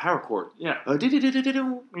a power chord. Yeah. Tweak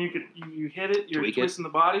You hit it. You're Tweak it. twisting the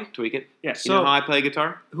body. it. Yeah. You So know how I play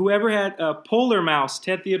guitar? whoever had Polar Mouse,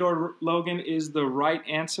 Ted Theodore Logan is the right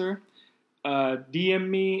answer. DM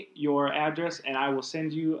me your address, and I will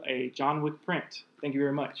send you a John Wick print. Thank you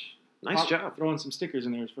very much. Nice job. Throwing some stickers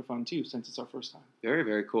in there for fun too, since it's our first time. Very,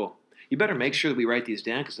 very cool. You better make sure that we write these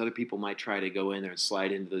down because other people might try to go in there and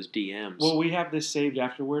slide into those DMs. Well, we have this saved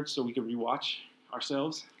afterwards, so we can rewatch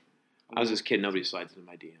ourselves. I was just kidding. Nobody slides into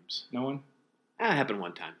my DMs. No one. That happened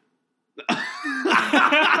one time.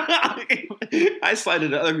 I slide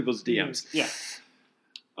into other people's DMs. Yeah.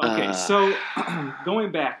 Okay, so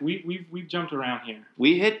going back, we've jumped around here.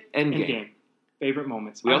 We hit Endgame. Endgame. Favorite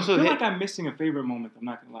moments. We I also feel hit- like I'm missing a favorite moment. I'm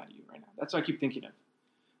not going to lie to you right now. That's what I keep thinking of.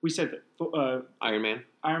 We said that Iron Man.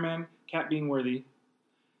 Iron Man, Cap being worthy,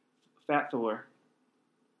 Fat Thor.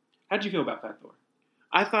 How'd you feel about Fat Thor?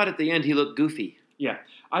 I thought at the end he looked goofy. Yeah,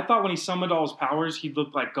 I thought when he summoned all his powers, he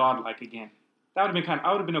looked like godlike again. That would have been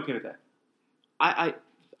I would have been okay with that.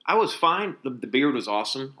 I was fine. The beard was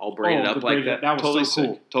awesome, all braided Oh, up the like braided- that. that was totally so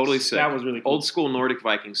cool. sick. Totally sick. That was really cool. Old school Nordic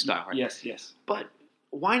Viking style. Right? Yes, yes. But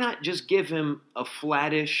why not just give him a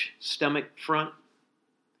flattish stomach front?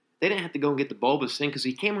 They didn't have to go and get the bulbous thing because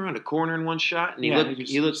he came around a corner in one shot and he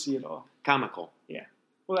you looked see it all. comical.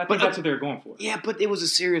 Well, I think But, that's what they were going for. Yeah, but it was a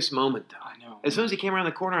serious moment though. I know. As soon as he came around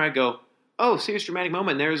the corner, I go, "Oh, serious dramatic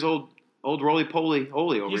moment." And there's old roly poly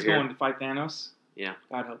Holy over He's here. going to fight Thanos. Yeah.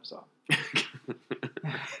 God help us all.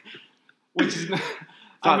 Which is,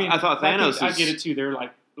 I thought Thanos I get it too. They're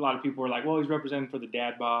like a lot of people were like, "Well, he's representing for the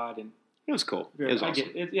dad bod," and It was cool. It was I awesome.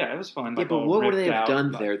 get it. Yeah, it was fun. Yeah, like, but all what would ripped they have out,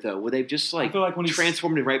 done like- there, though? Would they just I feel like when he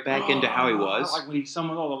transformed him right back into how he was? like when he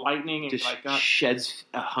summoned all the lightning and Just like got. sheds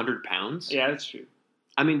 100 pounds? Yeah, that's true.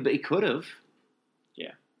 I mean, but he could have.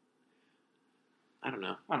 Yeah. I don't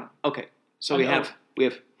know. I don't know. Okay, so I we know.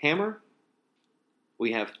 have Hammer.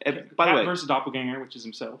 We have. By the Cat way, versus Doppelganger, which is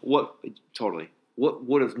himself. what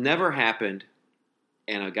would have never happened?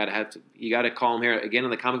 And you got to call him here again in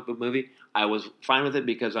the comic book movie. I was fine with it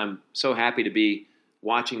because I'm so happy to be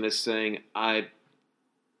watching this thing. I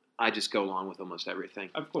just go along with almost everything.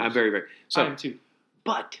 Of course. I'm very, very I so. am too.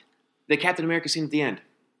 But the Captain America scene at the end.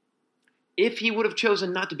 If he would have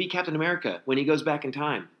chosen not to be Captain America when he goes back in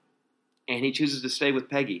time, and he chooses to stay with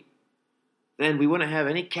Peggy, then we wouldn't have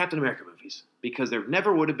any Captain America movies because there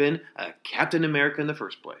never would have been a Captain America in the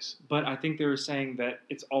first place. But I think they were saying that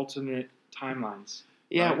it's alternate timelines.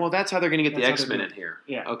 Yeah, Right. well, that's how they're going to get the That's how they're X-Men in here.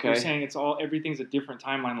 Yeah. Okay. They're saying everything's a different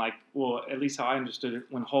timeline. Like, well, at least how I understood it,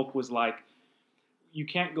 when Hulk was like, you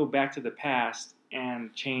can't go back to the past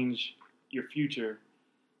and change your future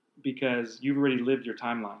because you've already lived your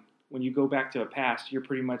timeline. When you go back to a past, you're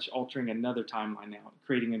pretty much altering another timeline now,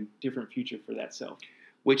 creating a different future for that self.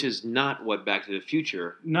 Which is not what Back to the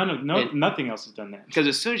Future. Nothing else has done that. Because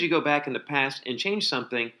as soon as you go back in the past and change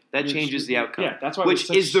something, that changes the outcome. Yeah, that's why. Which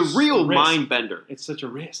is the real mind bender. It's such a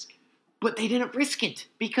risk. But they didn't risk it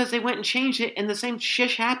because they went and changed it, and the same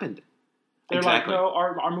shish happened. They're Exactly. like, no,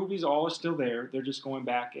 our movies all are still there. They're just going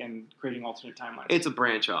back and creating alternate timelines. It's a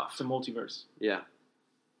branch off. It's a multiverse. Yeah.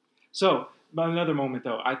 So, but another moment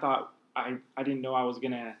though, I thought I didn't know I was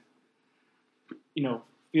gonna,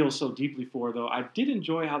 feel so deeply for though. I did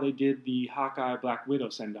enjoy how they did the Hawkeye Black Widow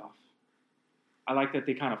send off. I like that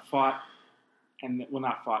they kind of fought,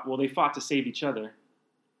 they fought to save each other,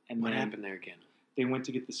 and What then happened there again? they went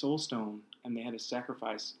to get the Soul Stone, and they had to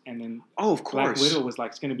sacrifice, and then Oh, of Black course. Widow was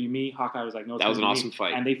like, "It's gonna be me." Hawkeye was like, "No, it's That was gonna an be awesome me."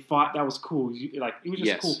 fight. And they fought. That was cool. It was just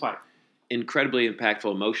Yes. a cool fight. Incredibly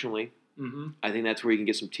impactful emotionally. Mm-hmm. I think that's where you can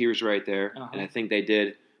get some tears right there. Uh-huh. And I think they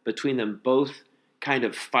did. Between them both kind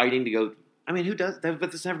of fighting to go. I mean, who does that?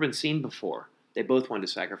 But that's never been seen before. They both wanted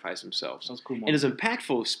to sacrifice themselves. That was a cool. And Moment. it's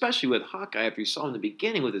impactful, especially with Hawkeye, after you saw him in the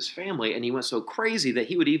beginning with his family, and he went so crazy that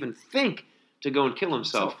he would even think to go and kill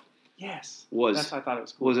himself. Yes, Was that's why I thought it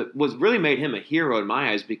was cool. was really made him a hero in my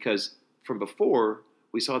eyes because from before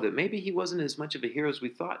we saw that maybe he wasn't as much of a hero as we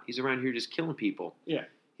thought. He's around here just killing people. Yeah.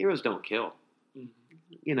 Heroes don't kill, Mhm.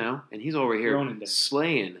 and he's over here Ronin did.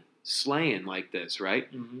 slaying like this,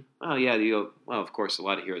 right? Mm-hmm. Oh yeah, of course a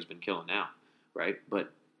lot of heroes been killing now, right?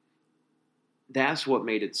 But that's what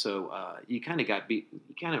made it so you kind of got beat.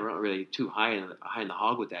 You kind of weren't really too high in the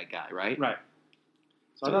hog with that guy, right? Right.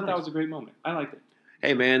 So I thought that was a great moment. I liked it.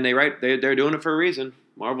 Hey man, they're doing it for a reason.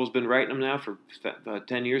 Marvel's been writing them now for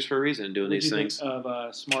 10 years for a reason, doing What did these you things. think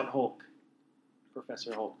of Smart Hulk,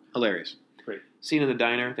 Professor Hulk? Hilarious. Great. Scene in the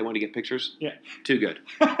diner, they wanted to get pictures. Yeah. Too good.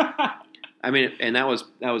 I mean, and that was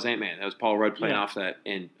Ant-Man. That was Paul Rudd playing Yeah. off that.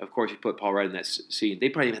 And, of course, you put Paul Rudd in that scene. They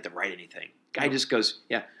probably didn't have to write anything. Guy just goes,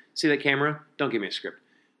 yeah, see that camera? Don't give me a script.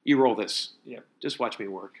 You roll this. Yep. Just watch me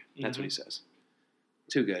work. That's what he Mm-hmm. says.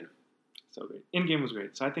 Too good. So great. Endgame was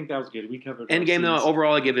great. So I think that was good. We covered our Endgame, though, scenes.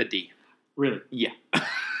 overall, I give it a D. Really? Yeah.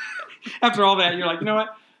 After all that, you're like, you know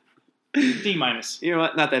what? D minus. You know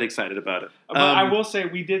what? Not that excited about it. But I will say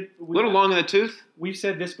we did. A little long in the tooth. We've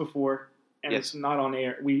said this before, and Yes. it's not on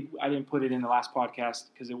air. I didn't put it in the last podcast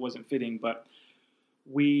because it wasn't fitting, but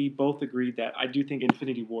we both agreed that I do think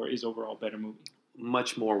Infinity War is overall a better movie.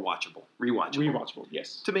 Much more watchable. Rewatchable. Rewatchable,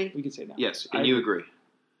 yes. To me, We could say that. yes. And you agree.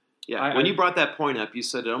 Yeah. When you brought that point up, you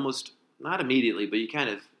said it almost, not immediately, but you kind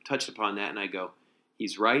of touched upon that, and I go,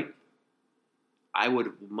 he's right. I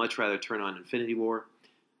would much rather turn on Infinity War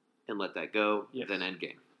and let that go Yes. than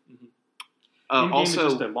Endgame. Mhm. Endgame Also,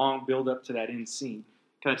 is just a long build up to that end scene.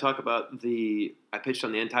 can I talk about I pitched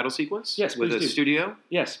on the end title sequence Yes, with please a do. studio?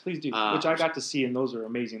 Yes, please do. Which I got to see, and those are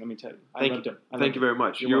amazing. Let me tell you, I loved them. Thank you very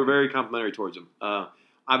much. You're You were welcome. very complimentary towards them.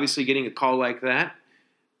 Obviously, getting a call like that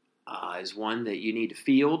is one that you need to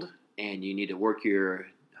field, and you need to work your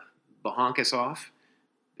bahonkus off,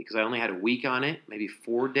 because I only had a week on it, maybe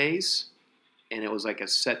 4 days, and it was like a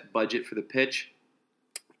set budget for the pitch,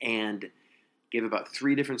 and gave about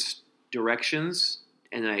 3 different directions,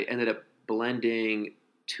 and I ended up blending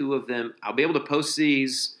 2 of them. I'll be able to post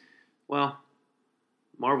these. Well,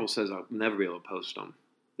 Marvel says I'll never be able to post them.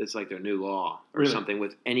 It's like their new law or Really? something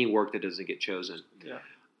with any work that doesn't get chosen. Yeah.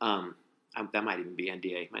 That might even be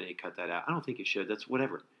NDA. Might need to cut that out. I don't think you should. That's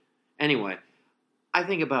whatever. Anyway, I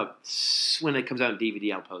think about when it comes out in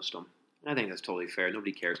DVD, I'll post them. I think that's totally fair.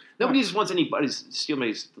 Nobody cares. Nobody just wants anybody to steal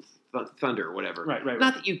anybody's thunder or whatever. Right.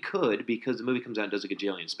 Not that you could, because the movie comes out and does a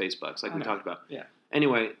gajillion space bucks, like I we know. talked about. Yeah.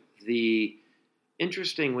 Anyway, the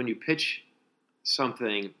interesting when you pitch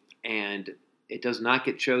something and it does not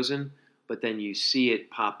get chosen, but then you see it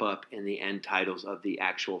pop up in the end titles of the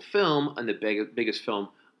actual film and the biggest film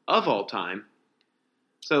of all time.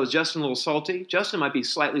 So is Justin a little salty? Justin might be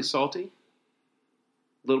slightly salty.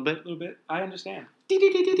 A little bit. A little bit. I understand. You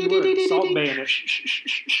were salt baying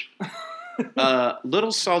it.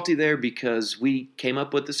 Little salty there because we came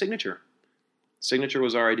up with the signature. Signature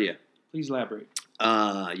was our idea. Please elaborate.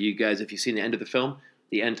 You guys, if you've seen the end of the film,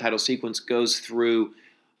 the end title sequence goes through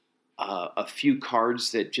a few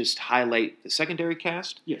cards that just highlight the secondary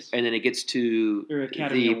cast, Yes. and then it gets to Your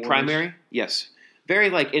Academy the Awards. primary. Yes, very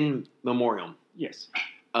like in memoriam. Yes.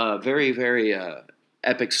 Very, very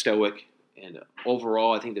epic, stoic, and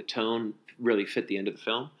overall, I think the tone really fit the end of the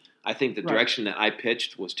film. I think the Right. direction that I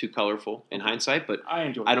pitched was too colorful in hindsight, but I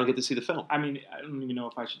enjoyed I it. don't get to see the film. I mean, I don't even know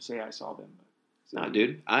if I should say I saw them. But No,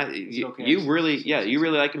 dude. You, okay? you really, you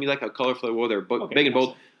really like them. You like how colorful they were. They're Okay, big and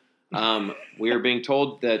awesome. bold. We are being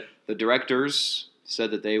told that the directors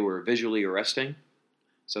said that they were visually arresting,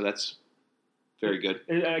 so that's very good.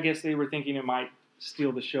 I guess they were thinking it might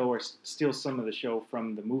steal the show or steal some of the show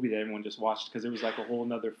from the movie that everyone just watched, because it was like a whole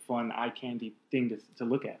another fun eye candy thing to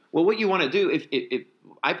look at. Well, what you want to do, if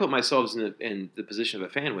I put myself in the position of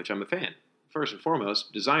a fan, which I'm a fan, first and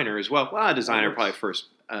foremost, designer as well. Well, a designer Yes. probably first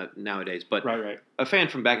nowadays, but Right. a fan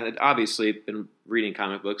from back in the, obviously been reading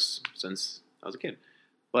comic books since I was a kid.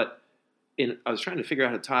 But I was trying to figure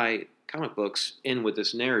out how to tie comic books in with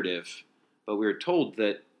this narrative, but we were told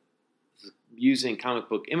that using comic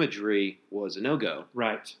book imagery was a no-go,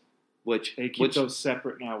 Right. which They keep those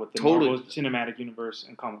separate now with the Totally. Marvel Cinematic Universe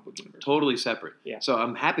and comic book universe. totally separate. Yeah. So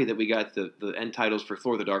I'm happy that we got the end titles for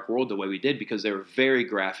Thor: The Dark World the way we did, because they were very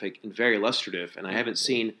graphic and very illustrative, and I haven't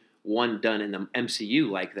seen one done in the MCU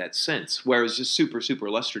like that since, where it was just super, super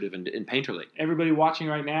illustrative and painterly. Everybody watching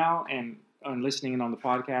right now and listening in on the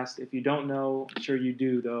podcast, if you don't know, I'm sure you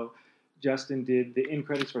do though, Justin did the end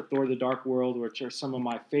credits for Thor: The Dark World, which are some of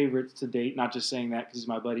my favorites to date. Not just saying that because he's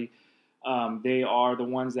my buddy. They are the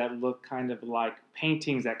ones that look kind of like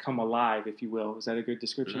paintings that come alive, if you will. Is that a good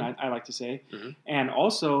description? Mm-hmm. I like to say. Mm-hmm. And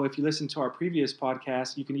also, if you listen to our previous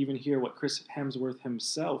podcast, you can even hear what Chris Hemsworth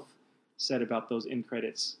himself said about those end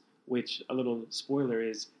credits, which, a little spoiler,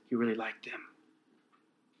 is he really liked them.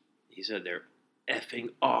 He said they're effing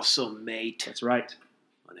awesome, mate. That's right.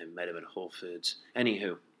 When I met him at Whole Foods.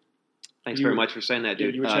 Anywho, thanks You very were- much for saying that,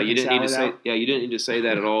 dude. you were You didn't checking need to say. salad out? Yeah, you didn't need to say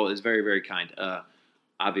that at all. It's very, very kind.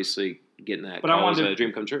 Obviously, getting that But I call was wanted a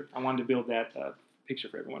dream come true. I wanted to build that picture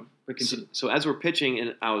for everyone. But continue. So as we're pitching,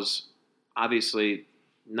 and I was obviously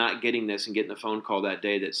not getting this and getting a phone call that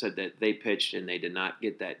day that said that they pitched and they did not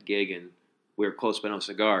get that gig, and we were close but no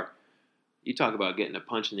cigar. You talk about getting a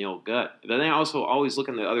punch in the old gut. But then I also always look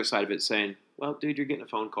on the other side of it saying, well, dude, you're getting a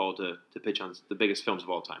phone call to pitch on the biggest films of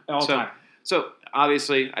all time. So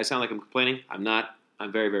obviously, I sound like I'm complaining. I'm not.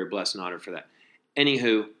 I'm very, very blessed and honored for that.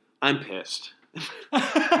 Anywho, I'm pissed.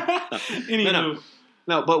 Anywho.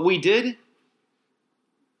 No, but we did.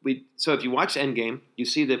 So if you watch Endgame, you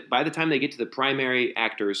see that by the time they get to the primary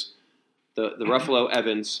actors, the Ruffalo,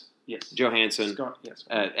 Evans, Yes. Johansson, Yes.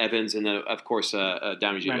 Evans, and then of course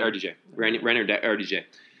Downey Jr. Renner. Renner RDJ.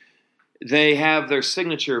 They have their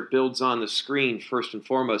signature builds on the screen first and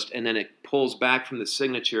foremost, and then it pulls back from the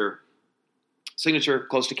signature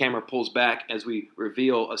close to camera, pulls back as we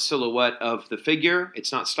reveal a silhouette of the figure.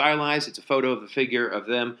 It's not stylized. It's a photo of the figure of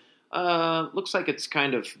them. Looks like it's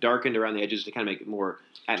kind of darkened around the edges to kind of make it more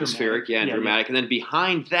atmospheric, dramatic. And then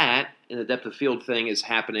behind that, in the depth of field thing, is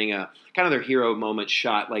happening kind of their hero moment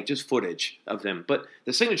shot, like just footage of them. But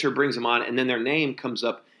the signature brings them on, and then their name comes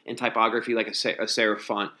up in typography, like a serif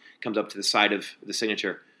font comes up to the side of the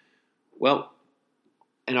signature. Well,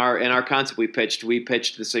 in our concept we pitched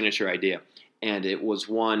the signature idea. And it was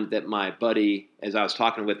one that my buddy, as I was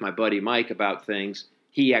talking with my buddy Mike about things,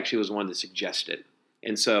 he actually was one that suggested.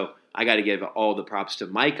 And so I got to give all the props to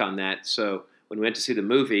Mike on that. So when we went to see the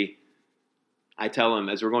movie, I tell him,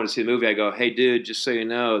 as we're going to see the movie, I go, "Hey, dude, just so you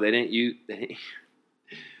know, they didn't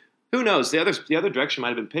who knows? The other direction might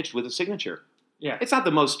have been pitched with a signature. Yeah. It's not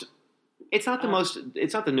the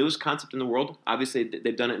newest concept in the world. Obviously,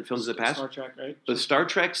 they've done it in films in the past. Star Trek, right? But Star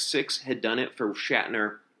Trek 6 had done it for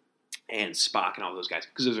Shatner and Spock and all those guys,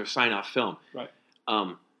 because it was their sign-off film. Right.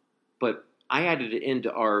 But I added it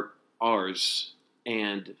into ours,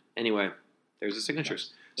 and anyway, there's the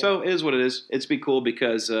signatures. Yeah. So it is what it is. It's be cool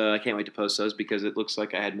because I can't wait to post those, because it looks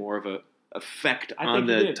like I had more of a effect on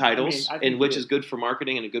the titles, and which is good for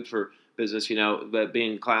marketing and good for business. But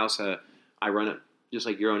being Klaus, I run it just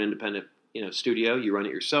like your own independent studio. You run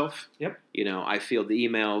it yourself. Yep. I field the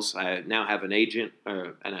emails. I now have an agent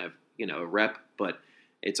and I have a rep, but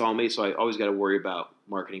it's all me, so I always got to worry about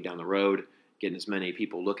marketing down the road, getting as many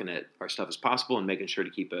people looking at our stuff as possible, and making sure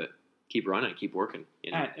to keep running and keep working.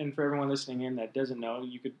 And for everyone listening in that doesn't know,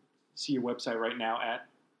 you could see your website right now at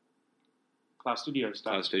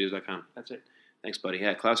ClausStudios.com. ClausStudios.com. That's it. Thanks, buddy.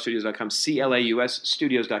 Yeah, ClausStudios.com,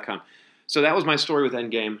 ClausStudios.com. So that was my story with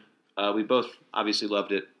Endgame. We both obviously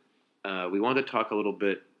loved it. We wanted to talk a little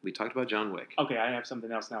bit. We talked about John Wick. Okay, I have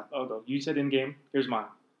something else now. Oh, go. You said Endgame. Here's mine.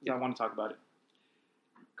 I want to talk about it.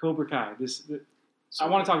 Cobra Kai. I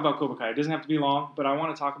want to talk about Cobra Kai. It doesn't have to be long, but I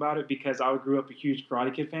want to talk about it because I grew up a huge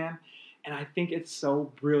Karate Kid fan, and I think it's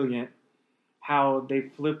so brilliant how they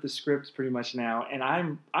flip the scripts pretty much now. And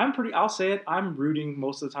I'll say it, I'm rooting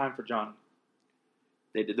most of the time for Johnny.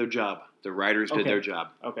 They did their job. The writers did their job.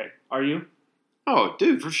 Okay. Are you? Oh,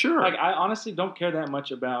 dude, for sure. Like, I honestly don't care that much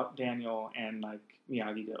about Daniel and like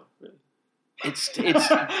Miyagi-Do, really. It's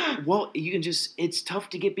well, you can just, it's tough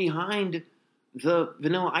to get behind the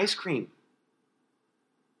Vanilla Ice Cream.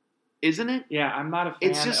 Isn't it? Yeah, I'm not a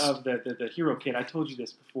fan of the hero kid. I told you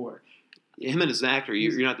this before. Him as an actor,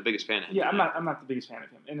 you're not the biggest fan of him. Yeah, I'm not the biggest fan of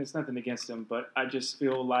him, and it's nothing against him, but I just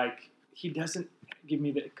feel like he doesn't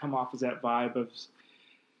come off as that vibe of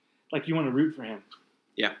like you want to root for him.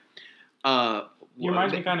 Yeah. He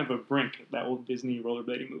reminds me kind of of Brink, that old Disney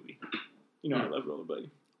rollerblading movie. I love rollerblading.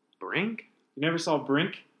 Brink? You never saw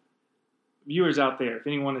Brink? Viewers out there, if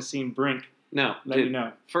anyone has seen Brink, no, let me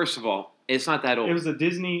know. First of all, it's not that old. It was a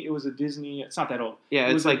Disney. It's not that old. Yeah,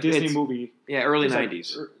 it was like a Disney movie. Yeah, early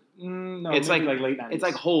 90s. No, it's like late 90s. It's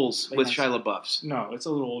like Holes with Shia LaBeouf's. No, it's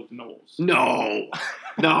a little older than Holes. No,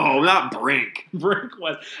 not Brink. Brink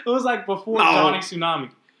was. It was like before Johnny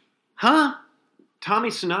Tsunami. Huh? Tommy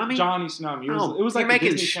Tsunami? Johnny Tsunami. It was like a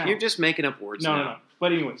Disney Channel. You're just making up words. No.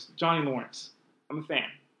 But anyways, Johnny Lawrence. I'm a fan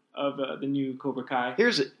of the new Cobra Kai.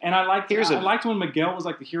 And I liked when Miguel was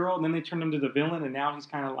like the hero, and then they turned him to the villain, and now he's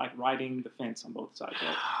kind of like riding the fence on both sides.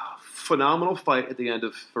 Right? Phenomenal fight at the end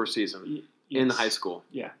of first season in high school.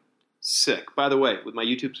 Yeah. Sick. By the way, with my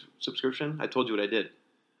YouTube subscription, I told you what I did.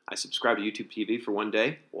 I subscribed to YouTube TV for one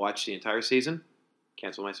day, watched the entire season,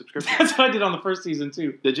 canceled my subscription. That's what I did on the first season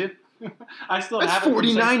too. Did you? I still That's have it.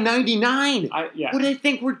 $49.99. Yeah. What do they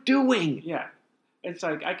think we're doing? Yeah. It's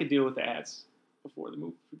like I could deal with the ads before the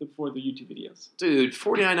YouTube videos. Dude,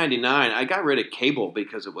 $49.99. I got rid of cable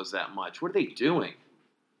because it was that much. What are they doing?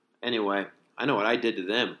 Anyway, I know what I did to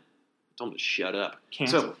them. I told them to shut up.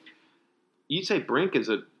 Cancel. So, you say Brink is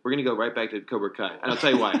we're going to go right back to Cobra Kai. And I'll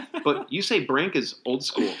tell you why. But you say Brink is old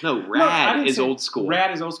school. No, Rad is old school.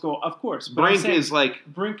 Rad is old school, of course. But Brink is like...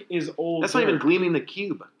 Brink is old. That's not even Gleaming the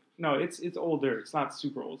Cube. No, it's older. It's not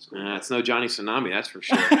super old school. It's no Johnny Tsunami, that's for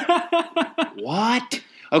sure. What?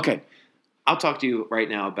 Okay. I'll talk to you right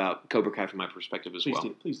now about Cobra Kai from my perspective as well.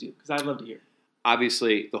 Please do, because I'd love to hear.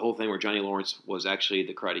 Obviously, the whole thing where Johnny Lawrence was actually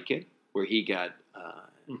the Karate Kid. where he got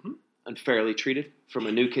Mhm. unfairly treated from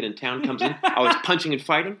a new kid in town, comes in, always punching and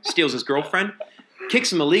fighting, steals his girlfriend,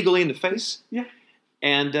 kicks him illegally in the face. Yeah.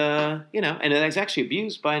 And, and is actually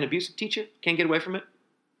abused by an abusive teacher. Can't get away from it.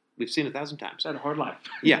 We've seen it 1,000 times. Had a hard life.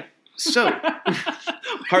 Yeah. So,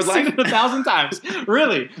 Hard life? Seen it 1,000 times.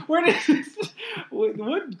 Really? What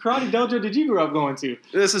karate dojo did you grow up going to?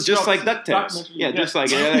 this is just No, like this is DuckTales. documentary, Yeah,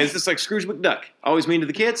 yeah. it's just like Scrooge McDuck. Always mean to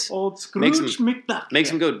the kids. Old Scrooge Makes them- McDuck. Makes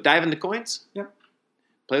them go dive into coins. Yep.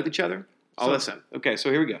 Play with each other. All So- that stuff. Okay, so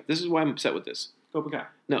here we go. This is why I'm upset with this. Cobra Kai.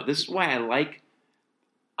 No, this is why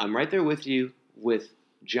I'm right there with you with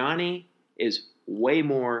Johnny is way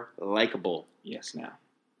more likable Yes, now.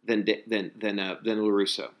 than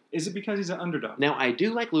LaRusso. Is it because he's an underdog? Now, I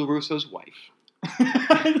do like LaRusso's wife.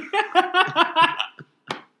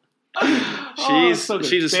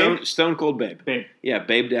 She's a stone cold babe. Babe. Yeah,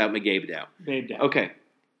 babed out, McGabed out. Babe down. Okay.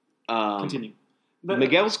 Continue.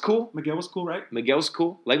 Miguel's cool. Miguel was cool, right? Miguel's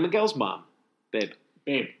cool. Like Miguel's mom. Babe.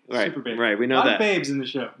 Babe. Right. Super babe. Right, we A know lot that. of babes in the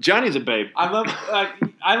show. Johnny's a babe. I love.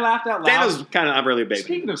 I laughed out loud. Daniel's kind of not really a babe.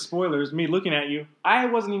 Speaking of spoilers, me looking at you, I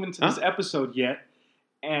wasn't even to this episode yet,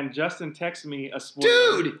 and Justin texted me a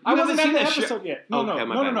spoiler. Dude, I you wasn't haven't at the seen that show? episode yet. Oh, No, okay,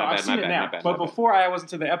 my no, bad, my I've bad, seen my it bad, now. my bad, But my bad. before I wasn't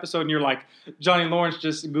to the episode, and you're like, Johnny Lawrence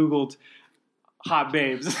just Googled hot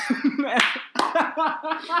babes.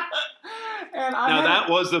 And That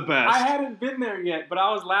was the best. I hadn't been there yet, but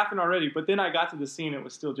I was laughing already. But then I got to the scene, it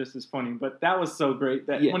was still just as funny. But that was so great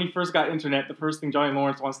that Yeah. when he first got internet, the first thing Johnny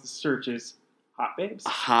Lawrence wants to search is hot babes.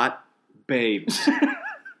 Hot babes.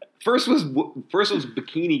 First was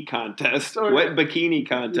bikini contest, Oh, wet yeah. bikini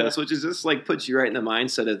contest, Yeah. which is just like puts you right in the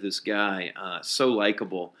mindset of this guy. So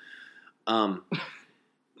likable.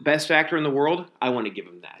 Best actor in the world. I want to give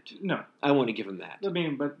him that. No, I want to give him that. I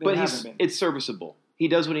mean, but they But haven't been. it's serviceable. He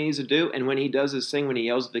does what he needs to do, and when he does his thing, when he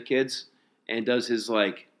yells at the kids and does his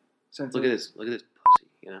like, Sense look of- at this, pussy,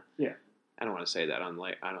 you know. Yeah. I don't want to say that. I don't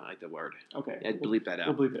like the word. Okay. I'd bleep that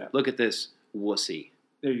out. We'll bleep it out. Look at this wussy.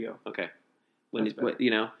 There you go. Okay. That's better. You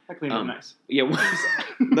know. I cleaned it Um, nice. Yeah.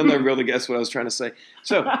 Then they'll be able to guess what I was trying to say.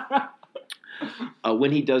 So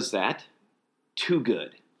when he does that, too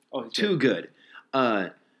good. Oh, he's Too good.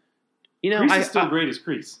 Kreese is still great as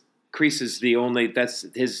Kreese. Kreese is the only. That's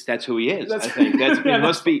who he is. That's- I think it Yeah,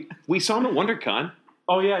 must be. We saw him at WonderCon.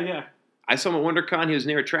 Oh, yeah. I saw him at WonderCon. He was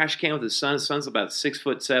near a trash can with his son. His son's about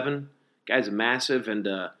 6'7". Guy's massive, and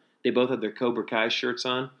they both had their Cobra Kai shirts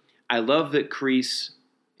on. I love that Kreese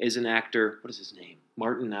is an actor. What is his name?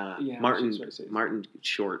 Martin. Martin. that's what it Martin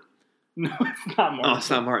Short. No, it's not more. Oh, it's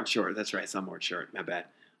not Martin Short. That's right. It's not Martin Short. My bad.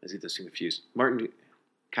 I get those confused. Martin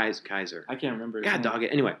Kaiser. I can't remember. his God name. dog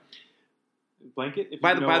it. Anyway, Blanket. If by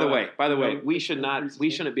you the know, way, we Kreese's we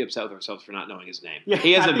name? shouldn't be upset with ourselves for not knowing his name. Yeah,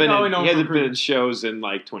 he hasn't I think been I only in, know he him hasn't from been in shows in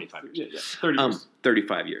like 25 years. Yeah. 30 years.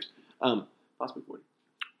 35 years. Possibly 40.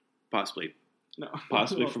 Possibly. No.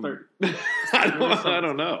 Possibly Well, from 30. I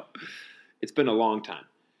don't know. It's been a long time.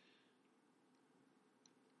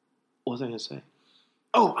 What was I going to say?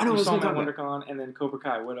 Oh, I know You what I was saw going him to at talk about. WonderCon, and then Cobra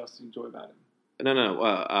Kai. What else do you enjoy about him? No.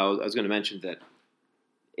 I was going to mention that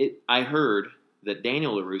I heard that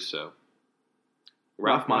Daniel LaRusso,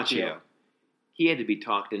 Ralph Macchio, he had to be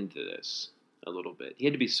talked into this a little bit. He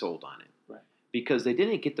had to be sold on it. Right. Because they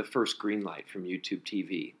didn't get the first green light from YouTube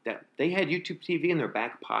TV. That they had YouTube TV in their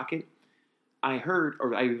back pocket. I heard,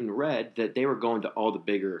 or I even read, that they were going to all the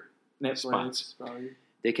bigger Netflix, spots. probably.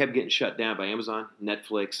 They kept getting shut down by Amazon,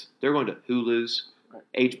 Netflix. They're going to Hulu's,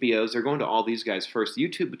 Right. HBO's. They're going to all these guys first.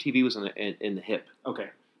 YouTube TV was in the hip. Okay.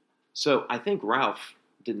 So I think Ralph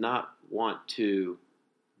did not want to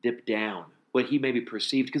dip down what he maybe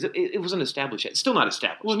perceived, because it wasn't established yet. It's still not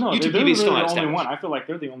established. Well, no, YouTube they're TV is still really not the only established. one. I feel like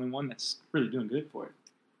they're the only one that's really doing good for it.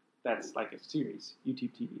 That's like a series,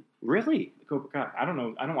 YouTube TV. Really? Cobra Kai. I don't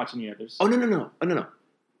know. I don't watch any others. Oh no.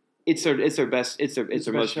 It's their best. It's their the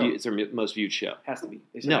most best show. it's their most viewed show. Has to be.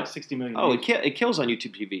 They said No. like 60 million. Oh, views. it kills on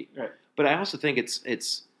YouTube TV. Right. But I also think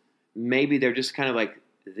it's maybe they're just kind of like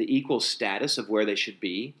the equal status of where they should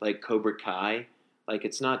be, like Cobra Kai. Like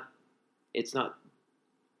it's not.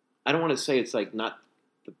 I don't want to say it's like not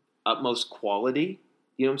the utmost quality.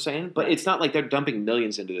 You know what I'm saying? But Right. it's not like they're dumping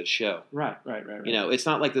millions into this show. Right. You know, it's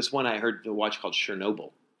not like this one I heard to watch called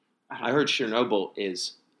Chernobyl. I heard Chernobyl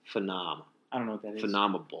is I don't know what that is.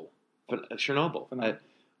 phenomenal. Chernobyl. Phenomenal.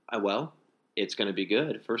 Well, it's going to be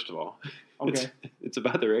good. First of all, Okay. it's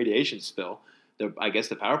about the radiation spill. I guess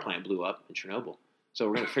the power plant blew up in Chernobyl, so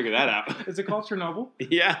we're going to figure that out. Is it called Chernobyl?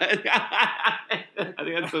 Yeah, I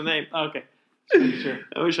think that's the name. Okay. Sure.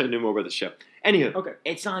 I wish I knew more about the show. Anywho, Okay.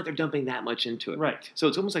 it's not like they're dumping that much into it. Right. So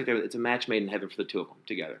it's almost like it's a match made in heaven for the two of them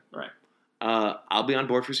together. Right. I'll be on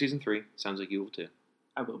board for season 3. Sounds like you will too.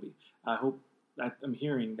 I will be. I hope I'm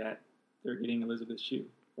hearing that they're getting Elizabeth Shue,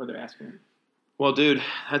 or they're asking her. Well, dude,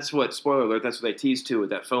 that's what, spoiler alert, that's what they teased to with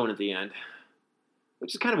that phone at the end.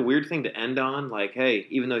 Which is kind of a weird thing to end on. Like, hey,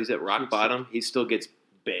 even though he's at rock bottom, he still gets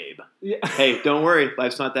babe. Yeah. Hey, don't worry,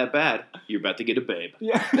 life's not that bad. You're about to get a babe.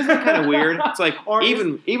 Yeah. Isn't that kind of weird? It's like, Or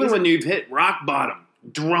even when you've hit rock bottom,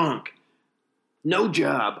 drunk, no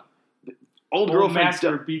job, old girlfriend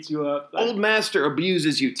master beats you up. Old master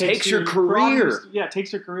abuses you, takes your career. career. Yeah,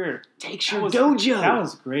 takes your career. Takes your dojo. That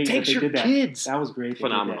was great. Takes your kids. That was great.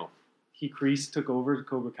 Phenomenal. Kreese took over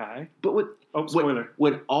Cobra Kai. But spoiler.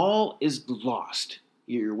 When all is lost,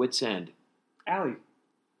 you're your wit's end. Allie.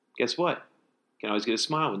 Guess what? You can always get a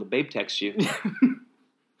smile when the babe texts you.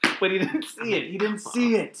 But he didn't see it. He didn't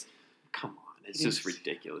see it. Come on. It's just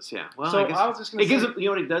ridiculous. Yeah. Well, so I guess I was just going to say. Gives him, you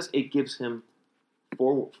know what it does? It gives him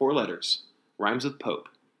four letters. Rhymes with Pope.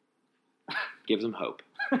 Gives him hope.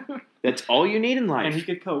 That's all you need in life. And he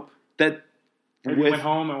could cope. That Maybe went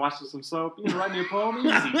home and watched some soap. You writing your poem? Easy.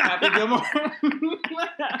 Happy Gilmore.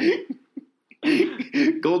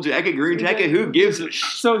 Gold jacket, green jacket, who gives a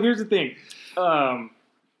So here's the thing.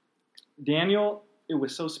 Daniel, it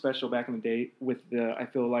was so special back in the day with I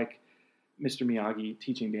feel like, Mr. Miyagi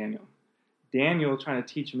teaching Daniel. Daniel trying to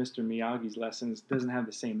teach Mr. Miyagi's lessons doesn't have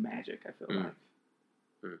the same magic, I feel like.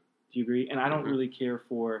 Do you agree? And I don't really care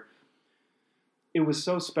for... It was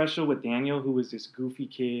so special with Daniel, who was this goofy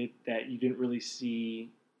kid that you didn't really see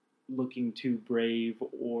looking too brave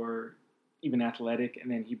or even athletic,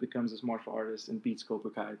 and then he becomes this martial artist and beats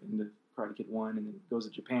Cobra Kai in the Karate Kid 1, and then goes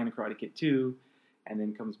to Japan in Karate Kid 2, and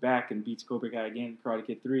then comes back and beats Cobra Kai again in Karate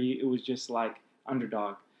Kid 3. It was just like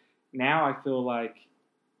underdog. Now I feel like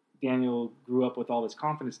Daniel grew up with all this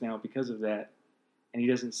confidence now because of that, and he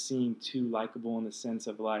doesn't seem too likable in the sense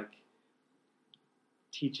of like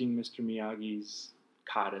teaching Mr. Miyagi's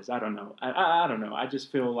katas. I don't know. I don't know. I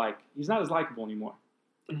just feel like he's not as likable anymore.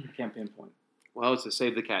 I can't pinpoint. Well, it's the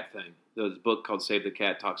Save the Cat thing. This book called Save the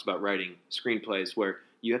Cat talks about writing screenplays where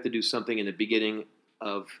you have to do something in the beginning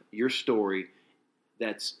of your story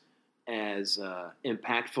that's as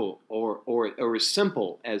impactful or as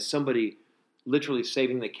simple as somebody literally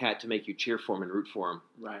saving the cat to make you cheer for him and root for him.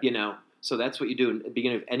 Right. You know? So that's what you do in the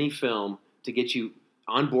beginning of any film to get you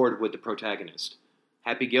on board with the protagonist.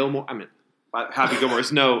 Happy Gilmore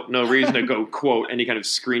is no reason to go quote any kind of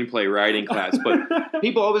screenplay writing class, but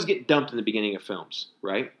people always get dumped in the beginning of films,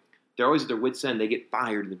 right? They're always at their wit's end. They get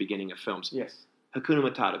fired in the beginning of films. Yes. Hakuna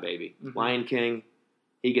Matata, baby. Mm-hmm. Lion King,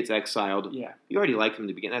 he gets exiled. Yeah. You already liked him in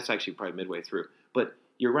the beginning. That's actually probably midway through. But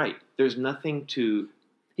you're right. There's nothing to...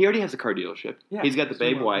 He already has a car dealership. Yeah, he's got the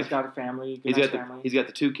babe wife. He's got a family. He's got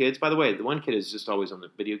the two kids. By the way, the one kid is just always on the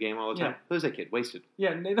video game all the time. Yeah. Who's that kid? Wasted.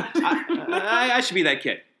 Yeah. I should be that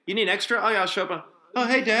kid. You need extra? Oh, yeah, I'll show up. Oh,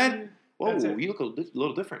 hey, Dad. Whoa, you look a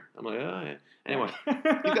little different. I'm like, oh, yeah. Anyway,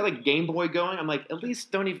 you've got like Game Boy going. I'm like, at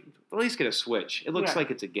least get a Switch. It looks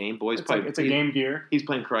like it's a Game Boy. It's a Game Gear. He's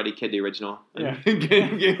playing Karate Kid, the original. Yeah.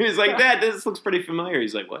 He's like, Dad, this looks pretty familiar.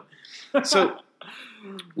 He's like, what? So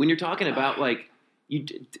when you're talking about like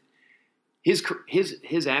his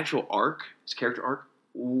actual arc, his character arc,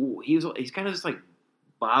 he's kind of just like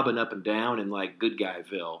bobbing up and down in like good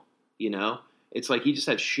guyville, you know? It's like he just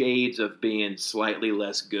had shades of being slightly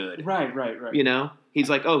less good. Right. You know? He's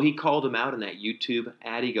like, he called him out in that YouTube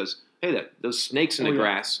ad. He goes, hey, those snakes in the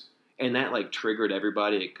grass. And that, like, triggered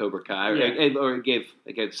everybody at Cobra Kai. Yeah. Or it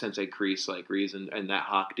gave Sensei Kreese, like, reason. And that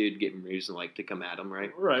Hawk dude gave him reason, like, to come at him,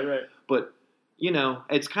 right? Right. But, you know,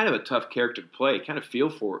 it's kind of a tough character to play. Kind of feel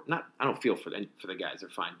for... I don't feel for the guys. They're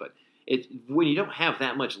fine. But when you don't have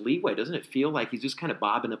that much leeway, doesn't it feel like he's just kind of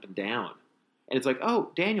bobbing up and down? And it's like,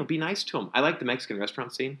 oh, Daniel, be nice to him. I like the Mexican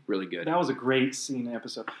restaurant scene. Really good. That was a great scene in the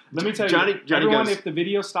episode. Let me tell you, Johnny everyone, goes, if the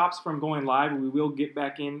video stops from going live, we will get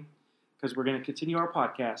back in because we're going to continue our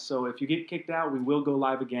podcast. So if you get kicked out, we will go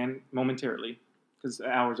live again momentarily because the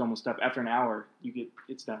hour's almost up. After an hour,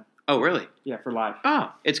 it's done. Oh, really? Yeah, for live.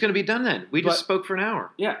 Oh, it's going to be done then. We just spoke for an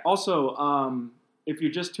hour. Yeah. Also, if you're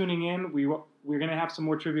just tuning in, we're going to have some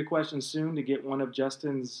more trivia questions soon to get one of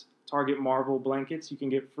Justin's Target Marvel blankets you can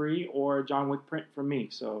get free, or a John Wick print from me.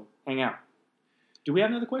 So hang out. Do we have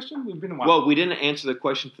another question? We've been a while. Well, we didn't answer the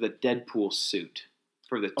question for the Deadpool suit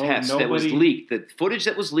for the test that was leaked. The footage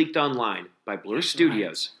that was leaked online by Blur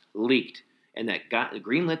Studios leaked, and that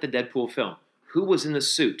greenlit the Deadpool film. Who was in the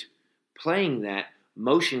suit playing that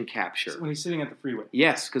motion capture? When he's sitting at the freeway.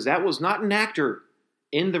 Yes, because that was not an actor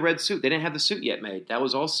in the red suit. They didn't have the suit yet made. That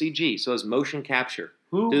was all CG, so it was motion capture.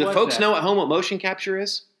 Do the folks know at home what motion capture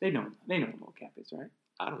is? They know what mocap is, right?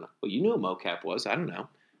 I don't know. Well, you knew what mocap was. I don't know.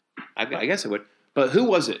 I guess I would. But who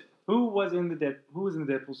was it? Who was in the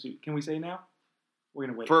Deadpool suit? Can we say now? We're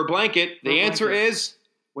gonna wait for a blanket. For The a answer blanket. is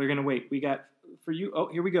We're gonna wait. We got for you. Oh,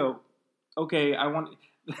 here we go. Okay, I want.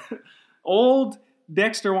 Old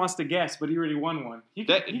Dexter wants to guess, but he already won one.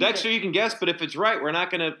 Dexter. You can guess, but if it's right, we're not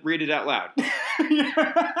going to read it out loud.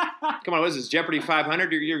 Come on, what is this? Jeopardy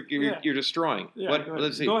 500? You're destroying. Yeah, What? go ahead.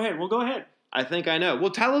 Let's see. Go ahead. Well, go ahead. I think I know.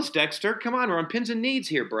 Well, tell us, Dexter. Come on, we're on pins and needs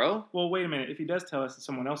here, bro. Well, wait a minute. If he does tell us and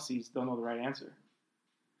someone else sees, they'll know the right answer.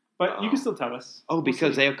 But you can still tell us. Oh,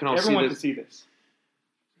 because they can all see this. Everyone can see this.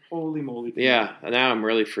 Holy moly. Yeah, now I'm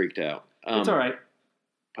really freaked out. It's all right.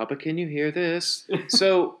 Papa, can you hear this?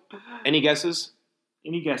 So, any guesses?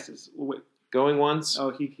 Any guesses? We'll wait. Going once?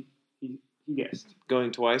 Oh, he guessed.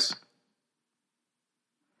 Going twice?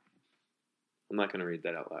 I'm not going to read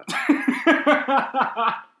that out loud.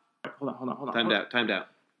 Hold on. Timed out.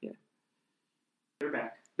 Yeah. They're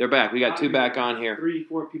back. They're back. We got two back on here.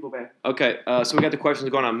 3-4 people back. Okay, so we got the questions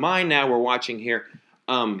going on mine now. We're watching here.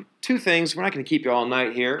 Two things. We're not going to keep you all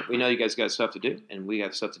night here. We know you guys got stuff to do, and we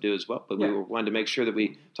got stuff to do as well. But we wanted to make sure that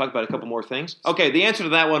we talked about a couple more things. Okay, the answer to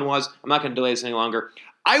that one was, I'm not going to delay this any longer.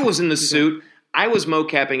 I was in the suit. I was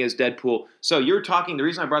mocapping as Deadpool. So you're talking, the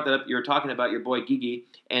reason I brought that up, you're talking about your boy Gigi.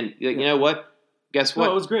 And you know what? Guess what?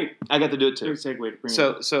 No, it was great. I got to do it too. Great segue to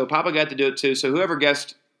bring So Papa got to do it too. So whoever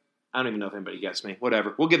guessed, I don't even know if anybody guessed me.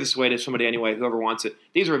 Whatever. We'll give this away to somebody anyway, whoever wants it.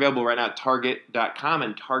 These are available right now at Target.com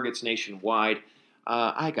and Targets nationwide.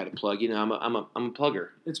 I got to plug. You know, I'm a plugger.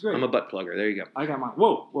 It's great. I'm a butt plugger. There you go. I got mine.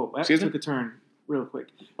 Whoa. That took a turn real quick.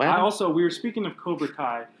 We were speaking of Cobra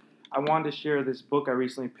Kai. I wanted to share this book I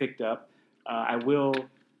recently picked up. I will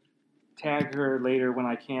tag her later when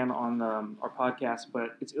I can on our podcast,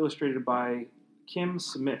 but it's illustrated by Kim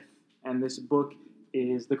Smith. And this book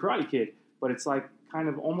is The Karate Kid, but it's like kind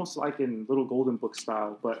of almost like in Little Golden Book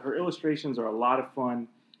style, but her illustrations are a lot of fun.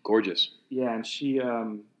 Gorgeous. Yeah, and she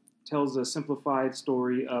tells a simplified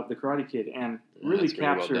story of the Karate Kid and really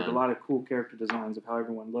captured a lot of cool character designs of how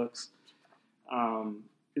everyone looks.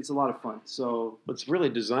 It's a lot of fun. So it's really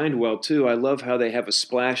designed well too. I love how they have a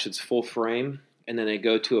splash that's full frame, and then they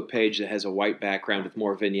go to a page that has a white background with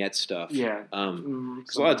more vignette stuff. Yeah.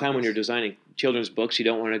 Because a lot of time when you're designing children's books, you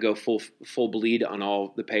don't want to go full bleed on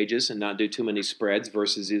all the pages and not do too many spreads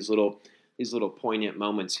versus these little poignant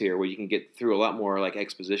moments here where you can get through a lot more like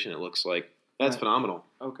exposition. It looks like that's phenomenal.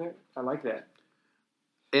 Okay, I like that.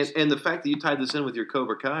 And the fact that you tied this in with your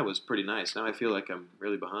Cobra Kai was pretty nice. Now I feel like I'm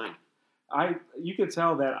really behind. You could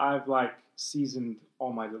tell that I've like seasoned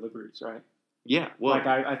all my deliveries, right? Yeah. Well, like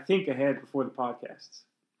I think ahead before the podcasts.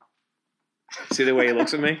 See the way he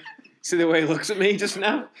looks at me? See the way he looks at me just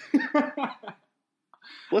now?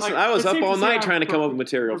 Listen, I was up all night trying to come up with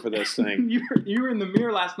material for this thing. You were in the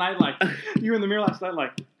mirror last night like,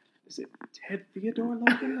 is it Ted Theodore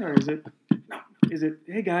looking or is it, no, is it,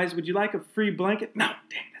 hey guys, would you like a free blanket? No,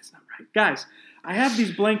 dang, that's not right. Guys, I have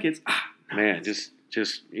these blankets. Man, just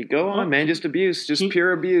you go on, man. Just abuse,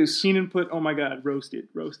 pure abuse. Keenan put, oh my God, roasted.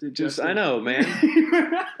 I know, man.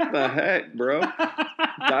 The heck, bro?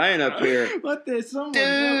 Dying up here. What the, someone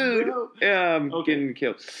dude? Else, bro. Yeah, I'm getting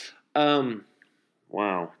killed.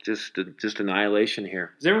 Wow, just annihilation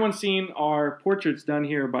here. Has everyone seen our portraits done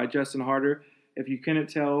here by Justin Harder? If you couldn't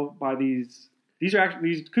tell by these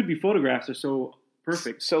could be photographs. They're so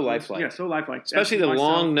perfect. So lifelike. Yeah, so lifelike. Especially the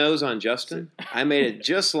long nose on Justin. I made it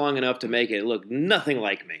just long enough to make it look nothing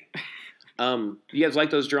like me. You guys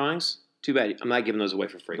like those drawings? Too bad. I'm not giving those away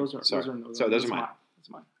for free. Those are mine. Those are mine.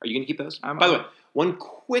 Are you going to keep those? By the way, one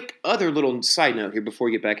quick other little side note here before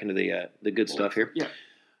we get back into the good stuff here.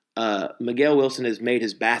 Yeah. Miguel Wilson has made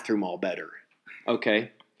his bathroom all better.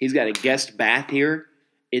 Okay? He's got a guest bath here.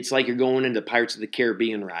 It's like you're going into Pirates of the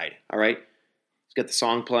Caribbean ride. All right? He's got the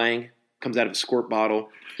song playing. Comes out of a squirt bottle.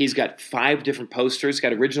 He's got 5 different posters.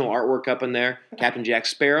 Got original artwork up in there. Captain Jack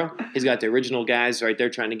Sparrow. He's got the original guys right there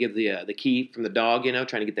trying to give the key from the dog,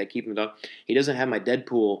 trying to get that key from the dog. He doesn't have my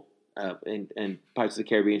Deadpool and Pirates of the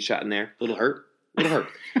Caribbean shot in there. Little hurt. But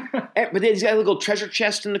then he's got a little treasure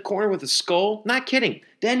chest in the corner with a skull. Not kidding.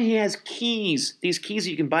 Then he has keys. These keys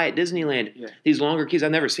that you can buy at Disneyland. Yeah. These longer keys.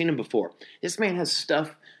 I've never seen them before. This man has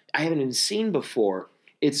stuff I haven't even seen before.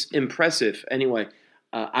 It's impressive. Anyway,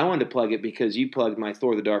 I wanted to plug it because you plugged my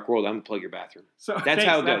Thor: The Dark World. I'm going to plug your bathroom. So that's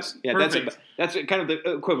how it goes. Yeah, that's kind of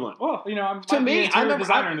the equivalent. Well, I'm a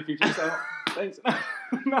designer in the future, so thanks.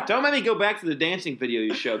 Don't let me go back to the dancing video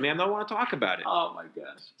you showed me. I don't want to talk about it. Oh, my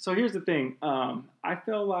gosh. So here's the thing. I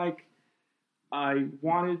felt like I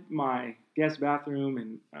wanted my guest bathroom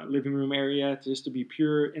and living room area just to be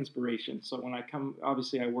pure inspiration. So when I come,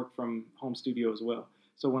 obviously I work from home studio as well.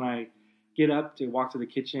 So when I get up to walk to the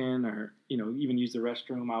kitchen or, even use the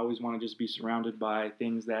restroom, I always want to just be surrounded by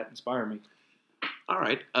things that inspire me. All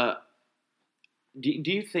right. Do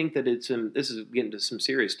you think that it's this is getting to some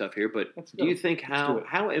serious stuff here, but do you think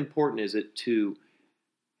how important is it to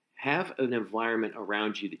have an environment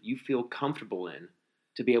around you that you feel comfortable in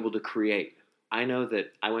to be able to create? I know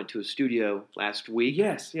that I went to a studio last week.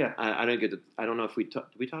 Yes, yeah. I don't know if we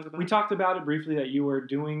talked about it? We talked about it briefly, that you were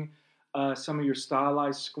doing some of your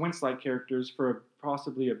stylized squints-like characters for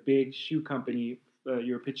possibly a big shoe company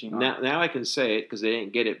you were pitching on. Now I can say it because they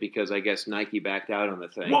didn't get it because I guess Nike backed out on the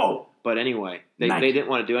thing. Whoa! But anyway, they didn't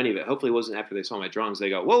want to do any of it. Hopefully it wasn't after they saw my drawings. They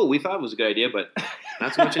go, whoa, we thought it was a good idea, but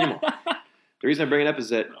not so much anymore. The reason I bring it up is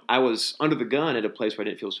that I was under the gun at a place where I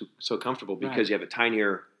didn't feel so comfortable because you have a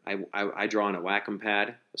tinier. I draw on a Wacom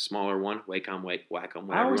pad, a smaller one, Wacom.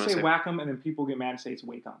 I always say Wacom, and then people get mad and say it's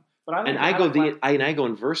Wacom. But I go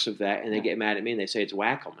in verse of that, and they get mad at me and they say it's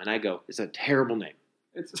Wacom, and I go, it's a terrible name.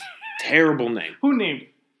 It's terrible name. Who named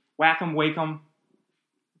it? Wacom, Wacom.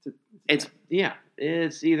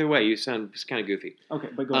 It's either way. You sound kind of goofy. Okay,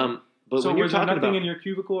 but go on. But so when you're was there talking nothing about, in your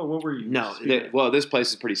cubicle, or what were you? No. This place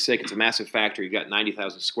is pretty sick. It's a massive factory. You got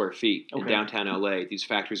 90,000 square feet in downtown LA. These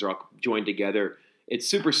factories are all joined together. It's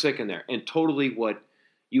super sick in there, and totally what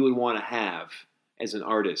you would want to have as an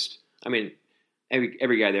artist. I mean,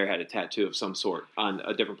 every guy there had a tattoo of some sort on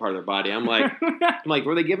a different part of their body. I'm like,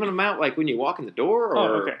 were they giving them out like when you walk in the door,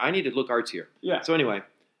 or I need to look artsier? Yeah. So anyway,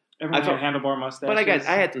 everyone had handlebar mustaches. But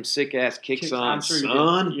I had some sick ass kicks on, I'm sure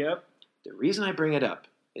son. You did. Yep. The reason I bring it up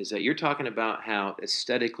is that you're talking about how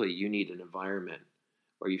aesthetically you need an environment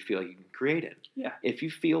where you feel like you can create it. Yeah. If you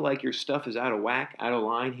feel like your stuff is out of whack, out of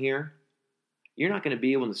line here, you're not going to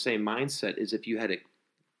be able in the same mindset as if you had a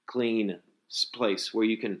clean place where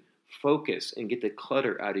you can focus and get the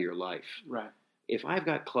clutter out of your life. Right. If I've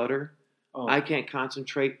got clutter, I can't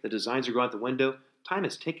concentrate. The designs are going out the window. Time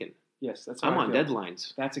is ticking. Yes, that's how I'm I on feel.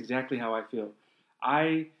 deadlines. That's exactly how I feel.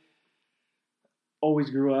 I always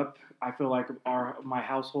grew up. I feel like my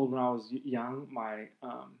household when I was young, my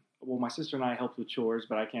sister and I helped with chores,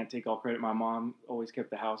 but I can't take all credit. My mom always kept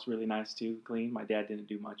the house really nice too, clean. My dad didn't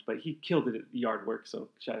do much, but he killed it at yard work, so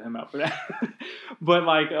shout him out for that. But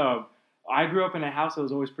I grew up in a house that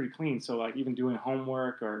was always pretty clean, so like even doing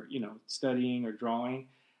homework or studying or drawing,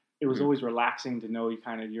 it was always relaxing to know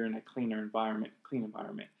you're in a clean environment.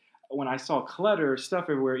 When I saw clutter, stuff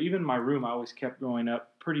everywhere, even my room, I always kept growing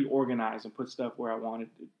up pretty organized and put stuff where I wanted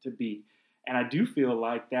it to be. And I do feel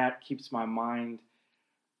like that keeps my mind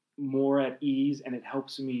more at ease, and it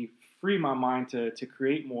helps me free my mind to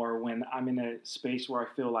create more when I'm in a space where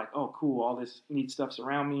I feel like, oh, cool, all this neat stuff's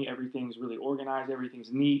around me, everything's really organized,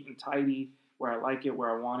 everything's neat and tidy, where I like it,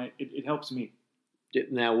 where I want it. It helps me.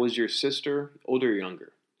 Now, was your sister older or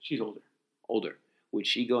younger? She's older. Older. Would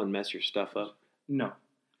she go and mess your stuff up? No.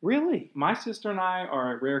 Really? My sister and I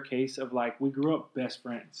are a rare case of we grew up best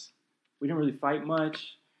friends. We didn't really fight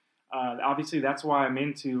much. Obviously, that's why I'm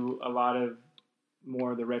into a lot of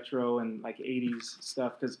more of the retro and 80s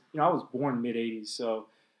stuff because, I was born mid-80s. So,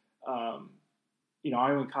 I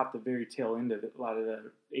even caught the very tail end of it, a lot of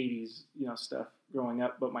the 80s, stuff growing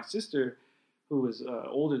up. But my sister, who was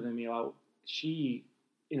older than me, she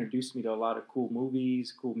introduced me to a lot of cool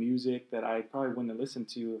movies, cool music that I probably wouldn't have listened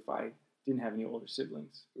to if I didn't have any older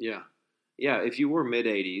siblings. Yeah. If you were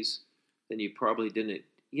mid-80s, then you probably didn't.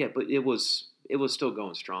 Yeah, but it was still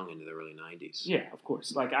going strong into the early 90s. Yeah, of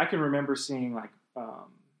course. I can remember seeing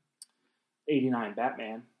 89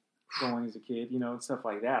 Batman going as a kid, and stuff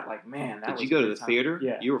like that. Man, that Did was you go to the theater?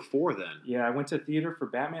 Yeah. You were 4 then. Yeah, I went to theater for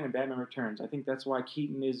Batman and Batman Returns. I think that's why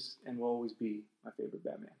Keaton is and will always be my favorite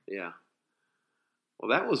Batman. Yeah. Well,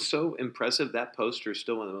 that was so impressive. That poster is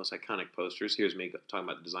still one of the most iconic posters. Here's me talking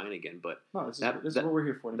about the design again, but no, this is what we're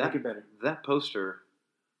here for, to make it better. That poster,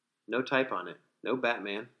 no type on it, no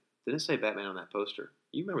Batman. Didn't say Batman on that poster.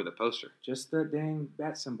 You remember the poster. Just the dang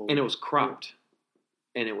bat symbol. And it was cropped.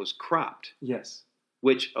 Yes.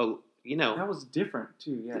 Which, That was different,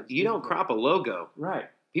 too, yeah. You don't crop a logo. Right.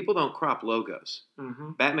 People don't crop logos.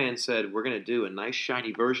 Mm-hmm. Batman said, we're going to do a nice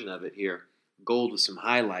shiny version of it here. Gold with some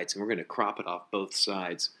highlights, and we're going to crop it off both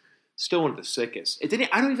sides. Still one of the sickest.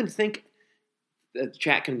 I don't even think,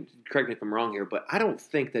 chat can correct me if I'm wrong here, but I don't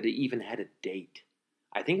think that it even had a date.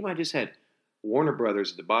 I think it might have just had Warner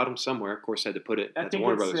Brothers at the bottom somewhere. Of course, I had to put it at the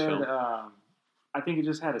Warner Brothers film. I think it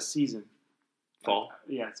just had a season. Fall?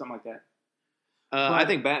 Yeah, something like that. I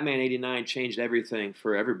think Batman '89 changed everything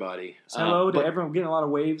for everybody. So hello to everyone. We're getting a lot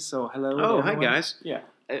of waves, so hello to everyone. Hi, guys. Yeah.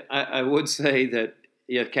 I would say that,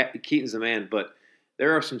 Keaton's the man, but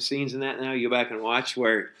there are some scenes in that now you go back and watch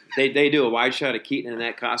where they do a wide shot of Keaton in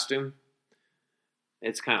that costume.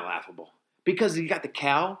 It's kind of laughable. Because he got the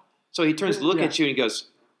cowl, so he turns to look at you and he goes,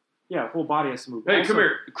 Yeah, whole body has to move. Hey, Also- come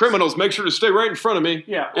here. Criminals, make sure to stay right in front of me.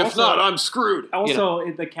 Yeah. If also- not, I'm screwed. Also,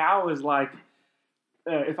 the cow is like,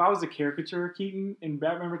 if I was a caricature Keaton in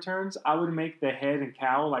Batman Returns, I would make the head and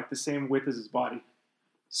cow like the same width as his body.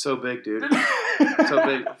 So big, dude. So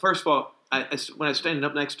big. First of all, when I was standing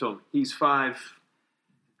up next to him, he's 5'7".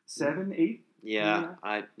 7, 8?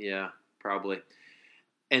 Yeah, probably.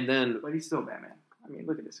 And then But he's still Batman. I mean,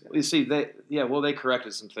 look at this guy. you see, they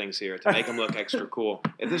corrected some things here to make him look extra cool.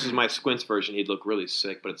 If this was my Squints version, he'd look really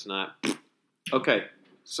sick, but it's not. Okay,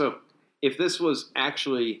 so if this was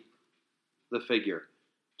actually the figure,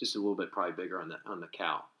 just a little bit probably bigger on the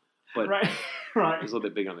cow, but Right. it's a little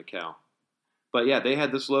bit bigger on the cow. But yeah, they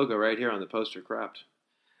had this logo right here on the poster cropped.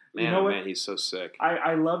 Man, You know oh what? man, he's so sick.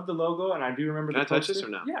 I love the logo, and I do remember Can the I touch poster. this or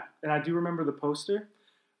no? Yeah, and I do remember the poster.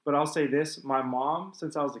 But I'll say this: my mom,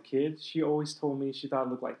 since I was a kid, she always told me she thought it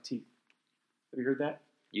looked like teeth. Have you heard that?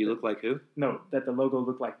 You look like who? No, that the logo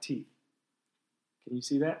looked like teeth. Can you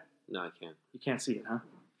see that? No, I can't. You can't see it, huh?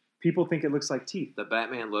 People think it looks like teeth. The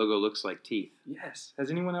Batman logo looks like teeth. Yes. Has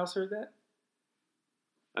anyone else heard that?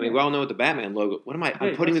 I mean, we all know what the Batman logo. What am I? I'm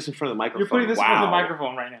Hey, putting let's- this in front of the microphone. You're putting this in front of the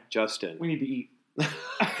microphone right now. Justin. We need to eat.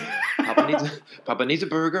 Papa needs a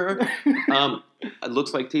burger. It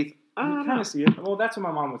looks like teeth. I You don't kind know. of see it. Well, that's what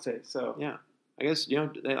my mom would say. So Yeah, I guess they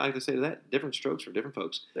like to say that different strokes for different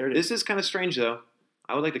folks. there it is. This is kind of strange though.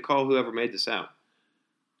 I would like to call whoever made this out.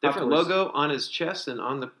 Different Afterwards. logo on his chest and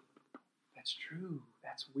on the. That's true.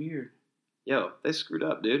 That's weird. Yo, they screwed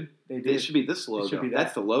up, dude. They It did. should be this logo. should be that.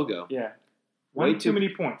 That's the logo. Yeah. Way One too too- many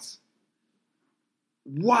points.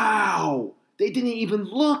 Wow, they didn't even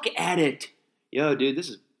look at it. Yo, dude,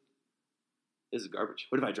 this is garbage.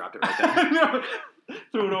 What if I dropped it right there? No.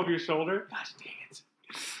 Threw it over your shoulder. Gosh dang it.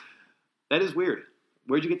 That is weird.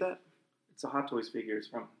 Where'd you get that? It's a Hot Toys figure. It's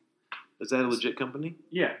from. Is that a legit company?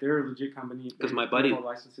 Yeah, they're a legit company. 'Cause my They buddy have all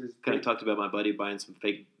licenses. Kind of talked about my buddy buying some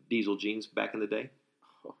fake diesel jeans back in the day.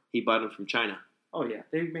 He bought them from China. Oh yeah,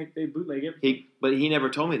 they bootleg everything. But he never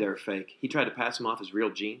told me they were fake. He tried to pass them off as real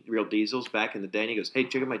diesels back in the day, and he goes, "Hey,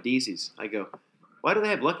 check out my Deezies." I go, "Why do they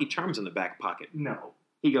have Lucky Charms in the back pocket?" No.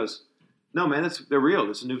 He goes, "No, man, they're real.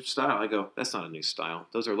 It's a new style." I go, "That's not a new style.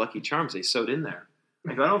 Those are Lucky Charms they sewed in there."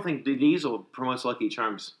 I go, "I don't think Diesel promotes Lucky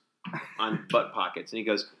Charms on butt pockets." And he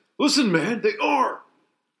goes, "Listen, man, they are."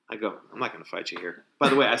 I go, "I'm not going to fight you here." By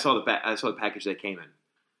the way, I saw the package they came in.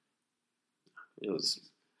 It was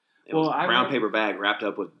Well, a I brown went- paper bag wrapped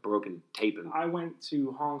up with broken tape and I went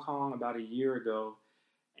to Hong Kong about a year ago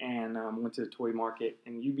and went to the toy market,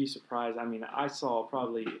 and you'd be surprised. I mean, I saw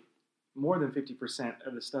probably more than 50%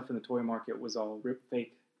 of the stuff in the toy market was all rip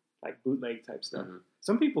fake, like bootleg type stuff. Mhm.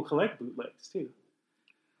 Some people collect bootlegs too.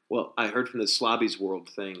 Well, I heard from the Slobby's World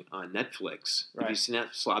thing on Netflix. Have you Right. seen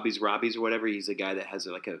that? Slobby's Robbie's or whatever? He's a guy that has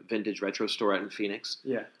like a vintage retro store out in Phoenix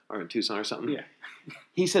Yeah, or in Tucson or something. yeah.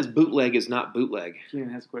 He says bootleg is not bootleg. Keenan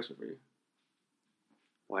has a question for you.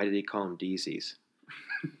 Why did he call them Deezies?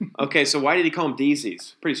 Okay, so why did he call them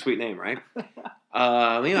Deezies? Pretty sweet name, right?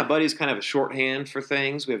 Me and my buddies kind of have a shorthand for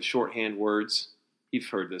things. We have shorthand words. You've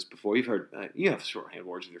heard this before. You have shorthand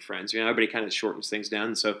words with your friends. Everybody kind of shortens things down.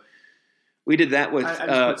 And so we did that with. I just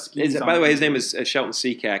put skis by the on way, it. his name is Shelton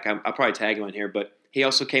Seacack. I'll probably tag him on here, but he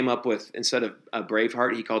also came up with, instead of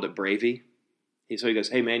Braveheart, he called it Bravey. So he goes,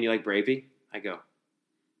 "Hey man, you like Bravey?" I go,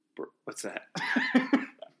 "What's that?"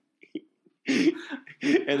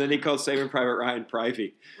 And then he called Saving Private Ryan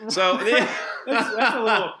Privey. So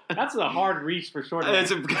that's a hard reach for short. that's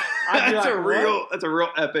a real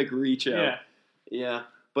epic reach out. Yeah. Yeah.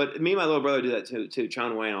 But me and my little brother do that too.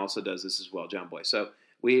 John Wayne also does this as well, John Boy. So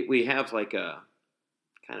we have like a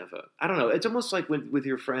kind of a, I don't know, it's almost like with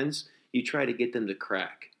your friends, you try to get them to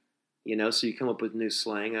crack. So you come up with new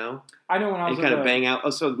slang-o. I know when I And was you kind of with, bang out. Oh,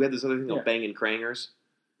 so we have this other thing called Yeah. banging crangers.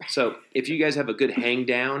 So if you guys have a good hang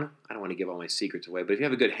down, I don't want to give all my secrets away, but if you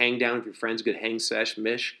have a good hang down with your friends, good hang sesh,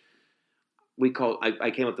 mish,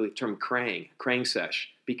 I came up with the term crang sesh,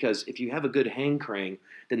 because if you have a good hang crang,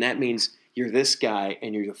 then that means you're this guy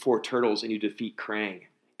and you're the four turtles and you defeat Krang.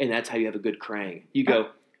 And that's how you have a good crang. We go,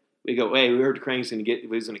 hey, we heard Krang's going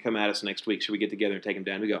to come at us next week. Should we get together and take him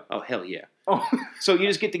down? We go, oh, hell yeah. oh, So you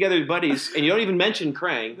just get together with buddies, and you don't even mention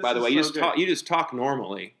Krang, by the This way. is You so just good. talk. You just talk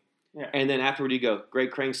normally, yeah. and then afterward you go,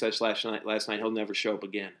 "Great Krang sesh last night. He'll never show up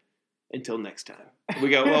again. Until next time." We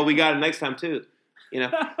go, "Well, we got him next time too."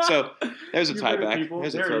 So there's a You tie better back. people.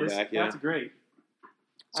 There's a There it is. throwback. Yeah. That's great.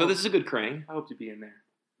 So this is a good Krang. I hope to be in there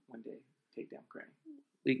one day. Take down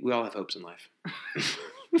Krang. We all have hopes in life.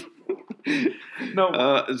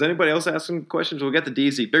 No. Is anybody else asking questions? We got the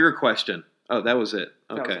DZ. Bigger question. Oh, that was it.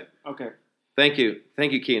 that was Okay. it. Okay. Thank you,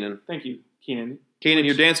 Keenan. Thank you, Keenan. Keenan,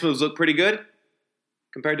 your dance moves look pretty good.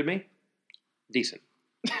 compared to me, decent.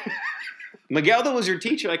 Miguel, though, was your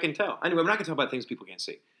teacher, I can tell. Anyway, we're not going to talk about things people can't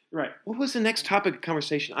see. Right. What was the next topic of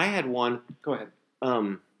conversation? I had one. Go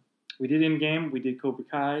ahead. We did in-game. We did Cobra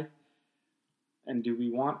Kai. And do we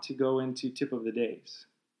want to go into tip of the days?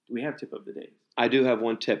 Do we have tip of the days? I do have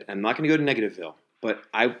one tip. I'm not going to go to Negativeville, but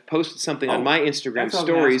I posted something on my Instagram that's what I was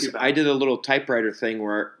gonna ask stories. you about. I did a little typewriter thing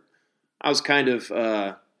where I was kind of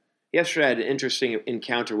yesterday I had an interesting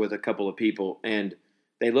encounter with a couple of people, and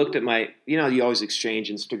they looked at my, you always exchange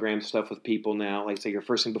Instagram stuff with people now, like say your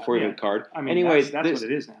first thing before you have a card. I mean, anyway, that's what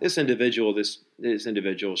it is now. This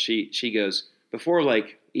individual, she goes, before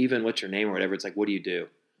like even what's your name or whatever, it's like, what do you do?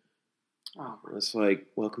 Oh. It's like,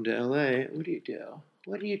 welcome to LA. What do you do?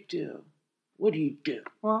 What do you do? What do you do?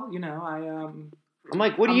 Well, I'm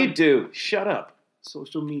like, what do you do? Shut up.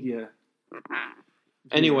 Social media.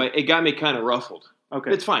 Anyway, it got me kind of ruffled.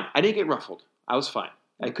 Okay. It's fine. I didn't get ruffled. I was fine.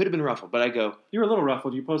 I could have been ruffled, but I go, You were a little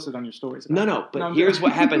ruffled. You posted on your stories. no, but here's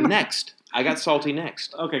what happened next. I got salty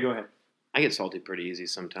next. Okay, go ahead. I get salty pretty easy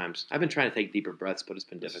sometimes. I've been trying to take deeper breaths, but it's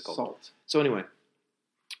been difficult. Salt. So anyway,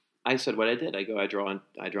 I said what I did. I go, I draw on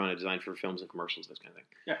a design for films and commercials, this kind of thing.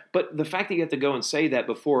 Yeah. But the fact that you have to go and say that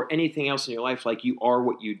before anything else in your life, like you are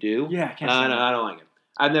what you do. Yeah, I can't No, say that. I don't like it.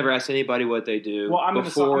 I've never asked anybody what they do. Well, I'm going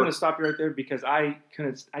before. to stop you right there because I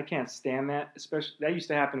can't stand that. Especially that used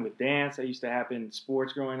to happen with dance. That used to happen in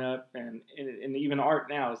sports growing up, and even art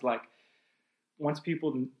now is like once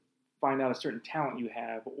people find out a certain talent you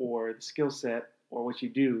have or the skill set or what you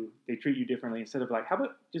do, they treat you differently instead of like, how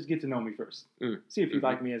about just get to know me first, see if you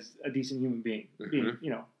like me as a decent human being. Being,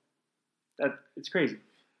 that it's crazy.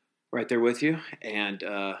 Right there with you, and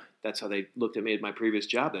that's how they looked at me at my previous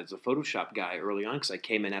job as a Photoshop guy early on, because I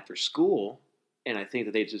came in after school, and I think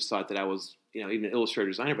that they just thought that I was, even an illustrator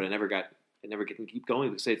designer, but I never get to keep going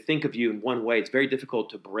because they think of you in one way. It's very difficult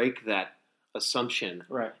to break that assumption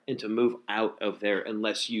Right. and to move out of there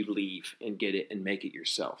unless you leave and get it and make it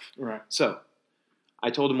yourself. Right. So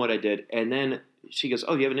I told him what I did, and then she goes,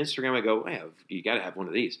 "Oh, you have an Instagram?" I go, you got to have one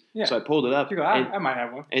of these. Yeah. So I pulled it up. You go, I might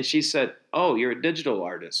have one. And she said, "Oh, you're a digital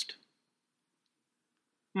artist."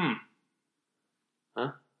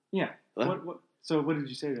 Huh? Yeah. What? So what did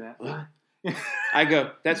you say to that? What? I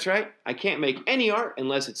go, "That's right. I can't make any art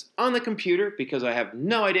unless it's on the computer because I have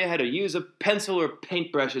no idea how to use a pencil or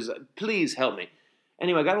paintbrushes. Please help me."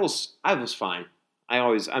 Anyway, I was fine.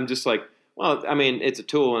 I'm just like, well, I mean, it's a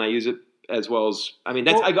tool and I use it as well as, I mean,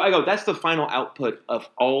 I go, that's the final output of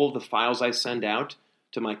all the files I send out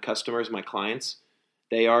to my customers, my clients.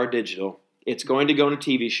 They are digital. It's going to go in a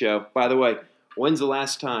TV show. By the way, when's the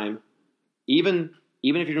last time, even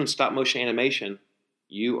if you're doing stop motion animation,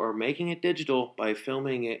 you are making it digital by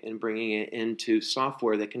filming it and bringing it into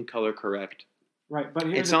software that can color correct. Right, but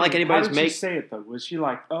here's It's the not like thing. anybody's How did she say it though? Was she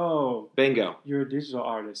like, "Oh, Bingo. you're a digital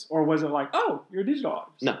artist," or was it like, "Oh, you're a digital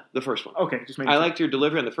artist"? No, the first one. Okay, just make. I liked your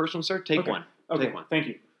delivery on the first one, sir. Take Okay. one. Okay, Take one. thank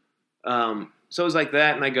you. So it was like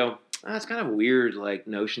that, and I go, it's kind of a weird like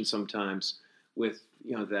notion sometimes with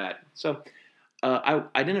that. So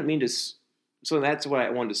I didn't mean to. So that's what I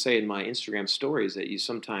wanted to say in my Instagram story is that you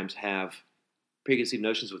sometimes have preconceived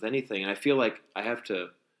notions with anything, and I feel like I have to.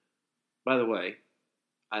 By the way,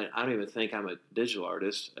 I don't even think I'm a digital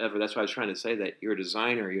artist ever. That's why I was trying to say that you're a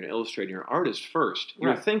designer, you're an illustrator, you're an artist first.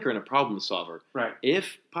 You're a Right. thinker and a problem solver. Right.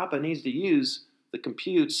 If Papa needs to use the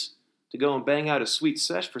computes to go and bang out a sweet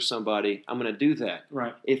sesh for somebody, I'm going to do that.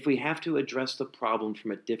 Right. If we have to address the problem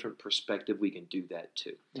from a different perspective, we can do that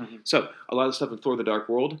too. Mm-hmm. So a lot of stuff in Thor: The Dark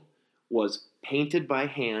World was painted by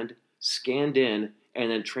hand, scanned in, and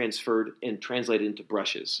then transferred and translated into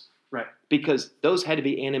brushes. Right. Because those had to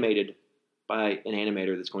be animated by an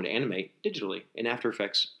animator that's going to animate digitally in After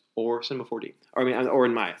Effects or Cinema 4D, or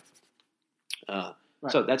in Maya. Right.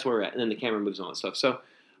 So that's where we're at, and then the camera moves and all that stuff. So,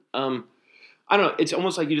 I don't know. It's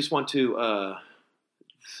almost like you just want to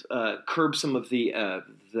curb some of the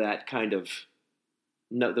that kind of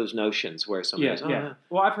those notions where somebody goes, yeah.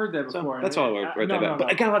 Well, I've heard that So before. that's all I wrote No, about. But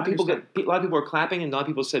I got a lot of people. understand. A lot of people are clapping, and a lot of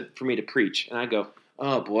people said for me to preach, and I go,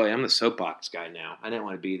 "Oh boy, I'm the soapbox guy now. I didn't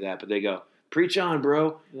want to be that." But they go, "Preach on,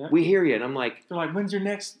 bro. Yeah. We hear you." And I'm like, They're like, "When's your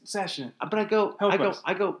next session?" but I go, us.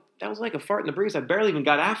 that was like a fart in the breeze. I barely even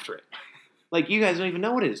got after it. Like you guys don't even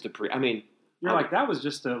know what it is to preach. I mean, You're like, that was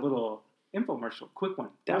just a little infomercial, quick one.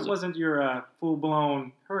 That wasn't your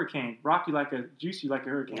full-blown hurricane. Rock you like juice you like a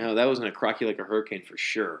hurricane. no, that wasn't a crocky like a hurricane for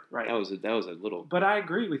sure. Right. That was a little. But I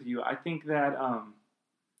agree with you. I think that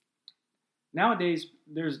nowadays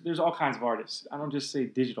there's all kinds of artists. I don't just say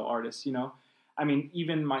digital artists. I mean,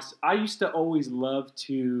 even I used to always love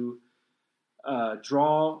to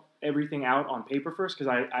draw everything out on paper first because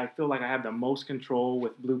I feel like I have the most control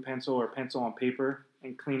with blue pencil or pencil on paper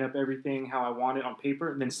and clean up everything how I want it on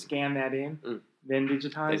paper, and then scan that in, then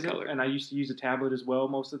digitize Then color. it. And I used to use a tablet as well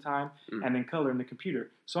most of the time, Mm. and then color in the computer.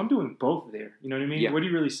 So I'm doing both there. You know what I mean? Yeah. What do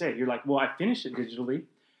you really say? You're like, well, I finished it digitally,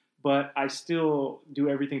 but I still do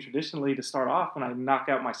everything traditionally to start off. When I knock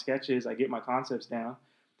out my sketches, I get my concepts down.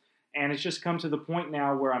 And it's just come to the point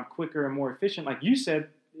now where I'm quicker and more efficient. Like you said,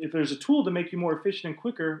 if there's a tool to make you more efficient and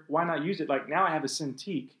quicker, why not use it? Like now I have a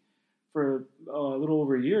Cintiq for a little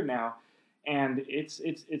over a year now. And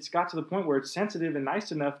it's got to the point where it's sensitive and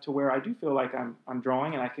nice enough to where I do feel like I'm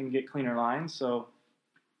drawing and I can get cleaner lines. So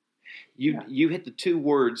You hit the two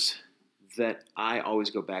words that I always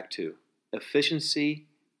go back to: efficiency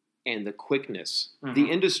and the quickness. Mhm. The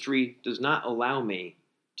industry does not allow me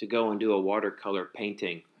to go and do a watercolor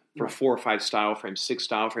painting for Right. 4 or 5 style frames, 6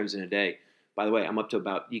 style frames in a day. By the way, I'm up to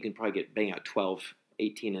about, you can probably bang out 12,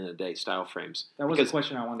 18 in a day style frames. that was Because- a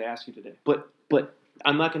question I wanted to ask you today. But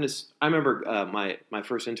I'm not going to. I remember my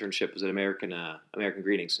first internship was at American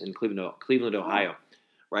Greetings in Cleveland, Ohio.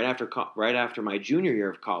 Right after my junior year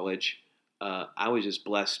of college, I was just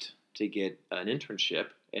blessed to get an internship,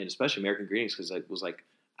 and especially American Greetings because it was like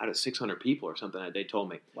out of 600 people or something that they told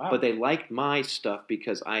me. Wow. But they liked my stuff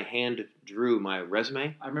because I hand drew my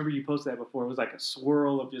resume. I remember you posted that before. It was like a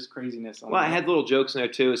swirl of just craziness. Well, I had little jokes in there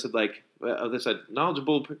too. It said like, they said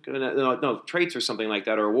knowledgeable, no traits or something like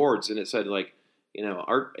that, or awards, and it said like,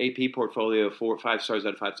 art AP portfolio 4 or 5 stars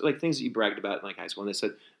out of 5, like things that you bragged about in like high school. And they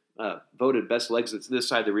said voted best legs that's this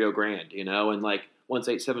side of the Rio Grande, and like once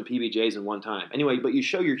ate 7 PBJs in one time. Anyway, but you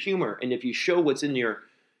show your humor, and if you show what's in your,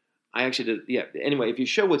 I actually did, yeah. Anyway, if you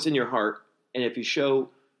show what's in your heart, and if you show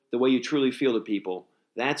the way you truly feel to people,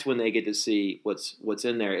 that's when they get to see what's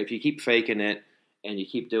in there. If you keep faking it and you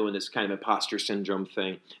keep doing this kind of imposter syndrome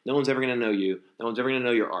thing, no one's ever going to know you. No one's ever going to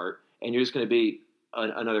know your art, and you're just going to be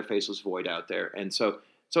another faceless void out there. And so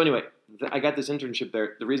anyway, I got this internship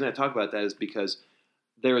there. The reason I talk about that is because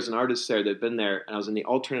there was an artist there that had been there, and I was in the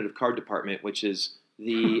alternative card department, which is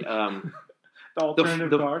the the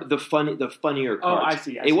alternative card. the funnier Oh, cards. I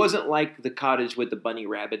see. It wasn't like the cottage with the bunny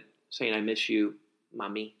rabbit saying, "I miss you,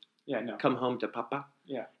 mommy. Yeah, no. Come home to papa."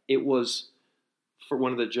 Yeah. It was, for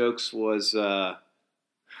one of the jokes was,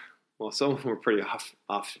 well, some of them were pretty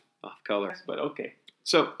off color. But okay.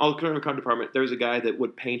 So, alternative card department, there's a guy that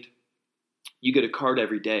would paint. You get a card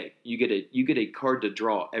every day. You get a card to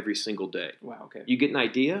draw every single day. Wow. Okay. You get an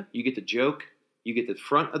idea. You get the joke. You get the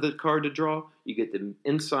front of the card to draw. You get the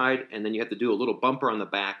inside, and then you have to do a little bumper on the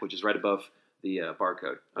back, which is right above the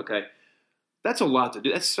barcode. Okay, that's a lot to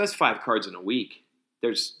do. That's 5 cards in a week.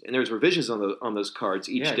 There's revisions on those cards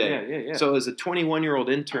each day. Yeah. So as a 21-year-old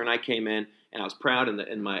intern, I came in and I was proud.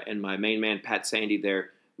 And my main man Pat Sandy there,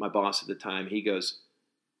 my boss at the time, he goes,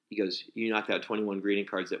 you knocked out 21 greeting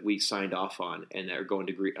cards that we signed off on, and they're going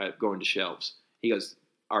to shelves. He goes,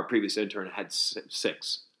 our previous intern had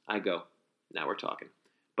 6. I go, now we're talking.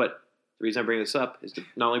 But the reason I bring this up is to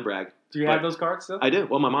not only brag. Do you have those cards still? I do.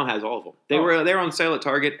 Well, my mom has all of them. They were on sale at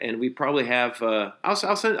Target, and we probably have. I'll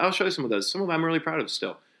show you some of those. Some of them I'm really proud of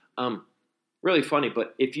still. Really funny.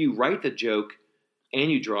 But if you write the joke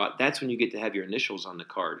and you draw it, that's when you get to have your initials on the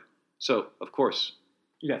card. So of course,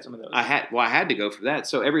 You got some of those. I had to go for that.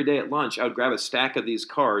 So every day at lunch, I would grab a stack of these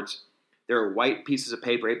cards. They were white pieces of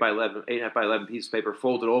paper, 8.5 by 11 pieces of paper,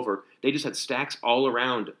 folded over. They just had stacks all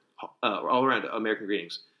around American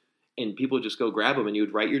Greetings. And people would just go grab them, and you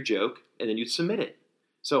would write your joke, and then you'd submit it.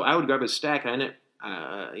 So I would grab a stack, and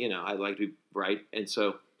I like to write, and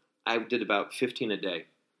so I did about 15 a day.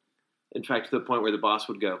 In fact, to the point where the boss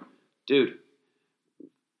would go, "Dude,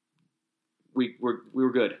 we were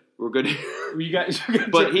good. We're good." You got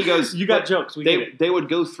But he goes, you got jokes. We get it. They would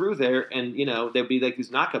go through there, and they'd be like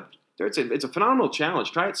these knock-up. It's a phenomenal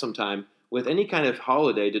challenge. Try it sometime with any kind of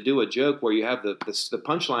holiday to do a joke where you have the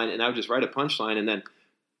punchline, and I would just write a punchline and then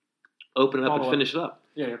open it up and finish it up.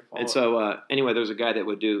 Yeah. And so anyway, there was a guy that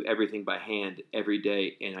would do everything by hand every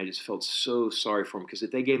day, and I just felt so sorry for him because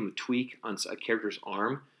if they gave him a tweak on a character's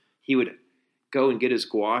arm, he would go and get his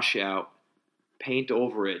gouache out, paint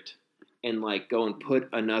over it, and like go and put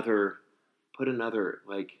another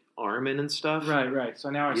like arm in and stuff. Right. So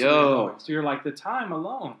now I see where you're going. So you're like the time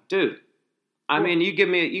alone, dude. I mean, you give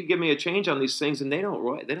me a change on these things, and they don't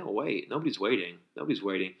wait. Nobody's waiting.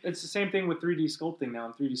 It's the same thing with 3D sculpting now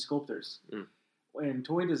and 3D sculptors. Mm. In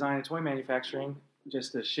toy design and toy manufacturing,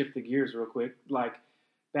 just to shift the gears real quick, like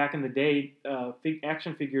back in the day,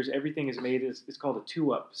 action figures, everything is made it's called a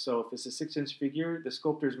 2-up. So if it's a 6-inch figure, the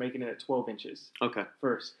sculptor's making it at 12 inches. Okay.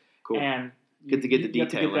 First. Cool. And get the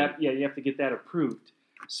detail in. You have to get that approved.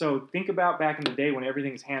 So think about back in the day when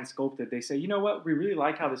everything's hand sculpted. They say, you know what, we really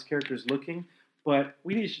like how this character's looking, but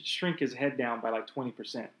we need to shrink his head down by like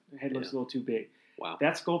 20%. The head looks a little too big. Wow.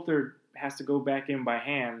 That sculptor has to go back in by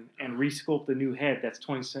hand and resculpt a new head that's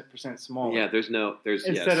 20% smaller. Yeah, there's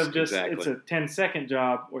instead of just exactly. it's a 10-second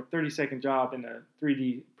job or 30-second job in a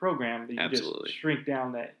 3D program that you Absolutely. just shrink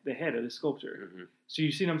down the head of the sculpture. Mhm. So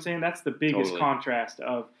you see what I'm saying? That's the biggest Totally. contrast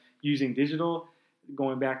of using digital,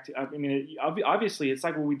 going back to, I mean, obviously it's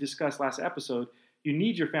like what we discussed last episode. You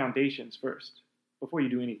need your foundations first before you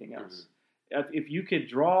do anything else. If you could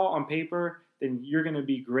draw on paper, then you're going to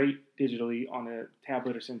be great digitally on a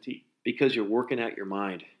tablet or Cintiq. Because you're working out your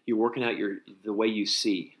mind. You're working out the way you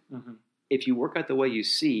see. Mm-hmm. If you work out the way you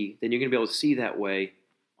see, then you're going to be able to see that way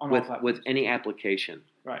On all with platforms. any application.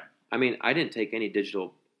 Right. I mean, I didn't take any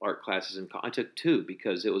digital art classes in college. I took 2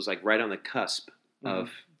 because it was like right on the cusp of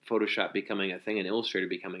Photoshop becoming a thing and Illustrator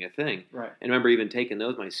becoming a thing. Right. And I remember even taking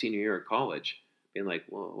those my senior year of college, being like,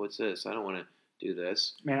 well, what's this? I don't want to do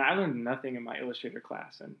this. Man, I learned nothing in my Illustrator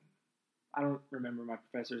class, and I don't remember my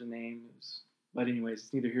professor's name. But anyways,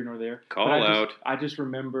 it's neither here nor there. Call But out. I just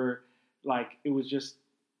remember, like, it was just,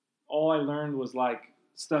 all I learned was, like,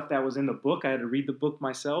 stuff that was in the book. I had to read the book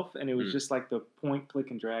myself, and it was just, like, the point, click,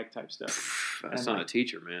 and drag type stuff. That's And, not like, a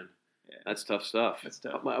teacher, man. Yeah. That's tough stuff. That's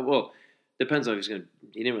tough. Well, depends on if he's going to.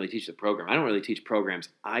 He didn't really teach the program. I don't really teach programs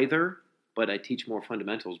either, but I teach more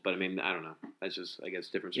fundamentals. But I mean, I don't know. That's just, I guess,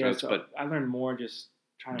 different Yeah, strokes. so But I learned more just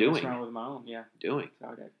trying to mess Doing. around with my own. Yeah. doing,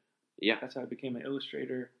 So that's how I became an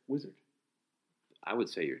Illustrator wizard. I would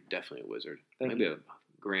say you're definitely a wizard. Thank Maybe you. a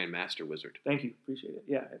grand master wizard. Thank you. Appreciate it.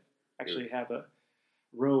 Yeah, I actually have a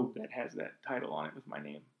robe that has that title on it with my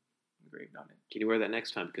name engraved on it. Can you wear that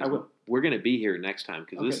next time? I Because will. we're going to be here next time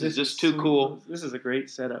because Okay, this is just too cool. This is a great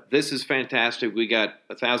setup. This is fantastic. We got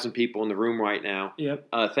 1,000 people in the room right now. Yep.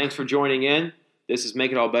 Thanks for joining in. This is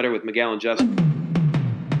Make It All Better with Miguel and Justin.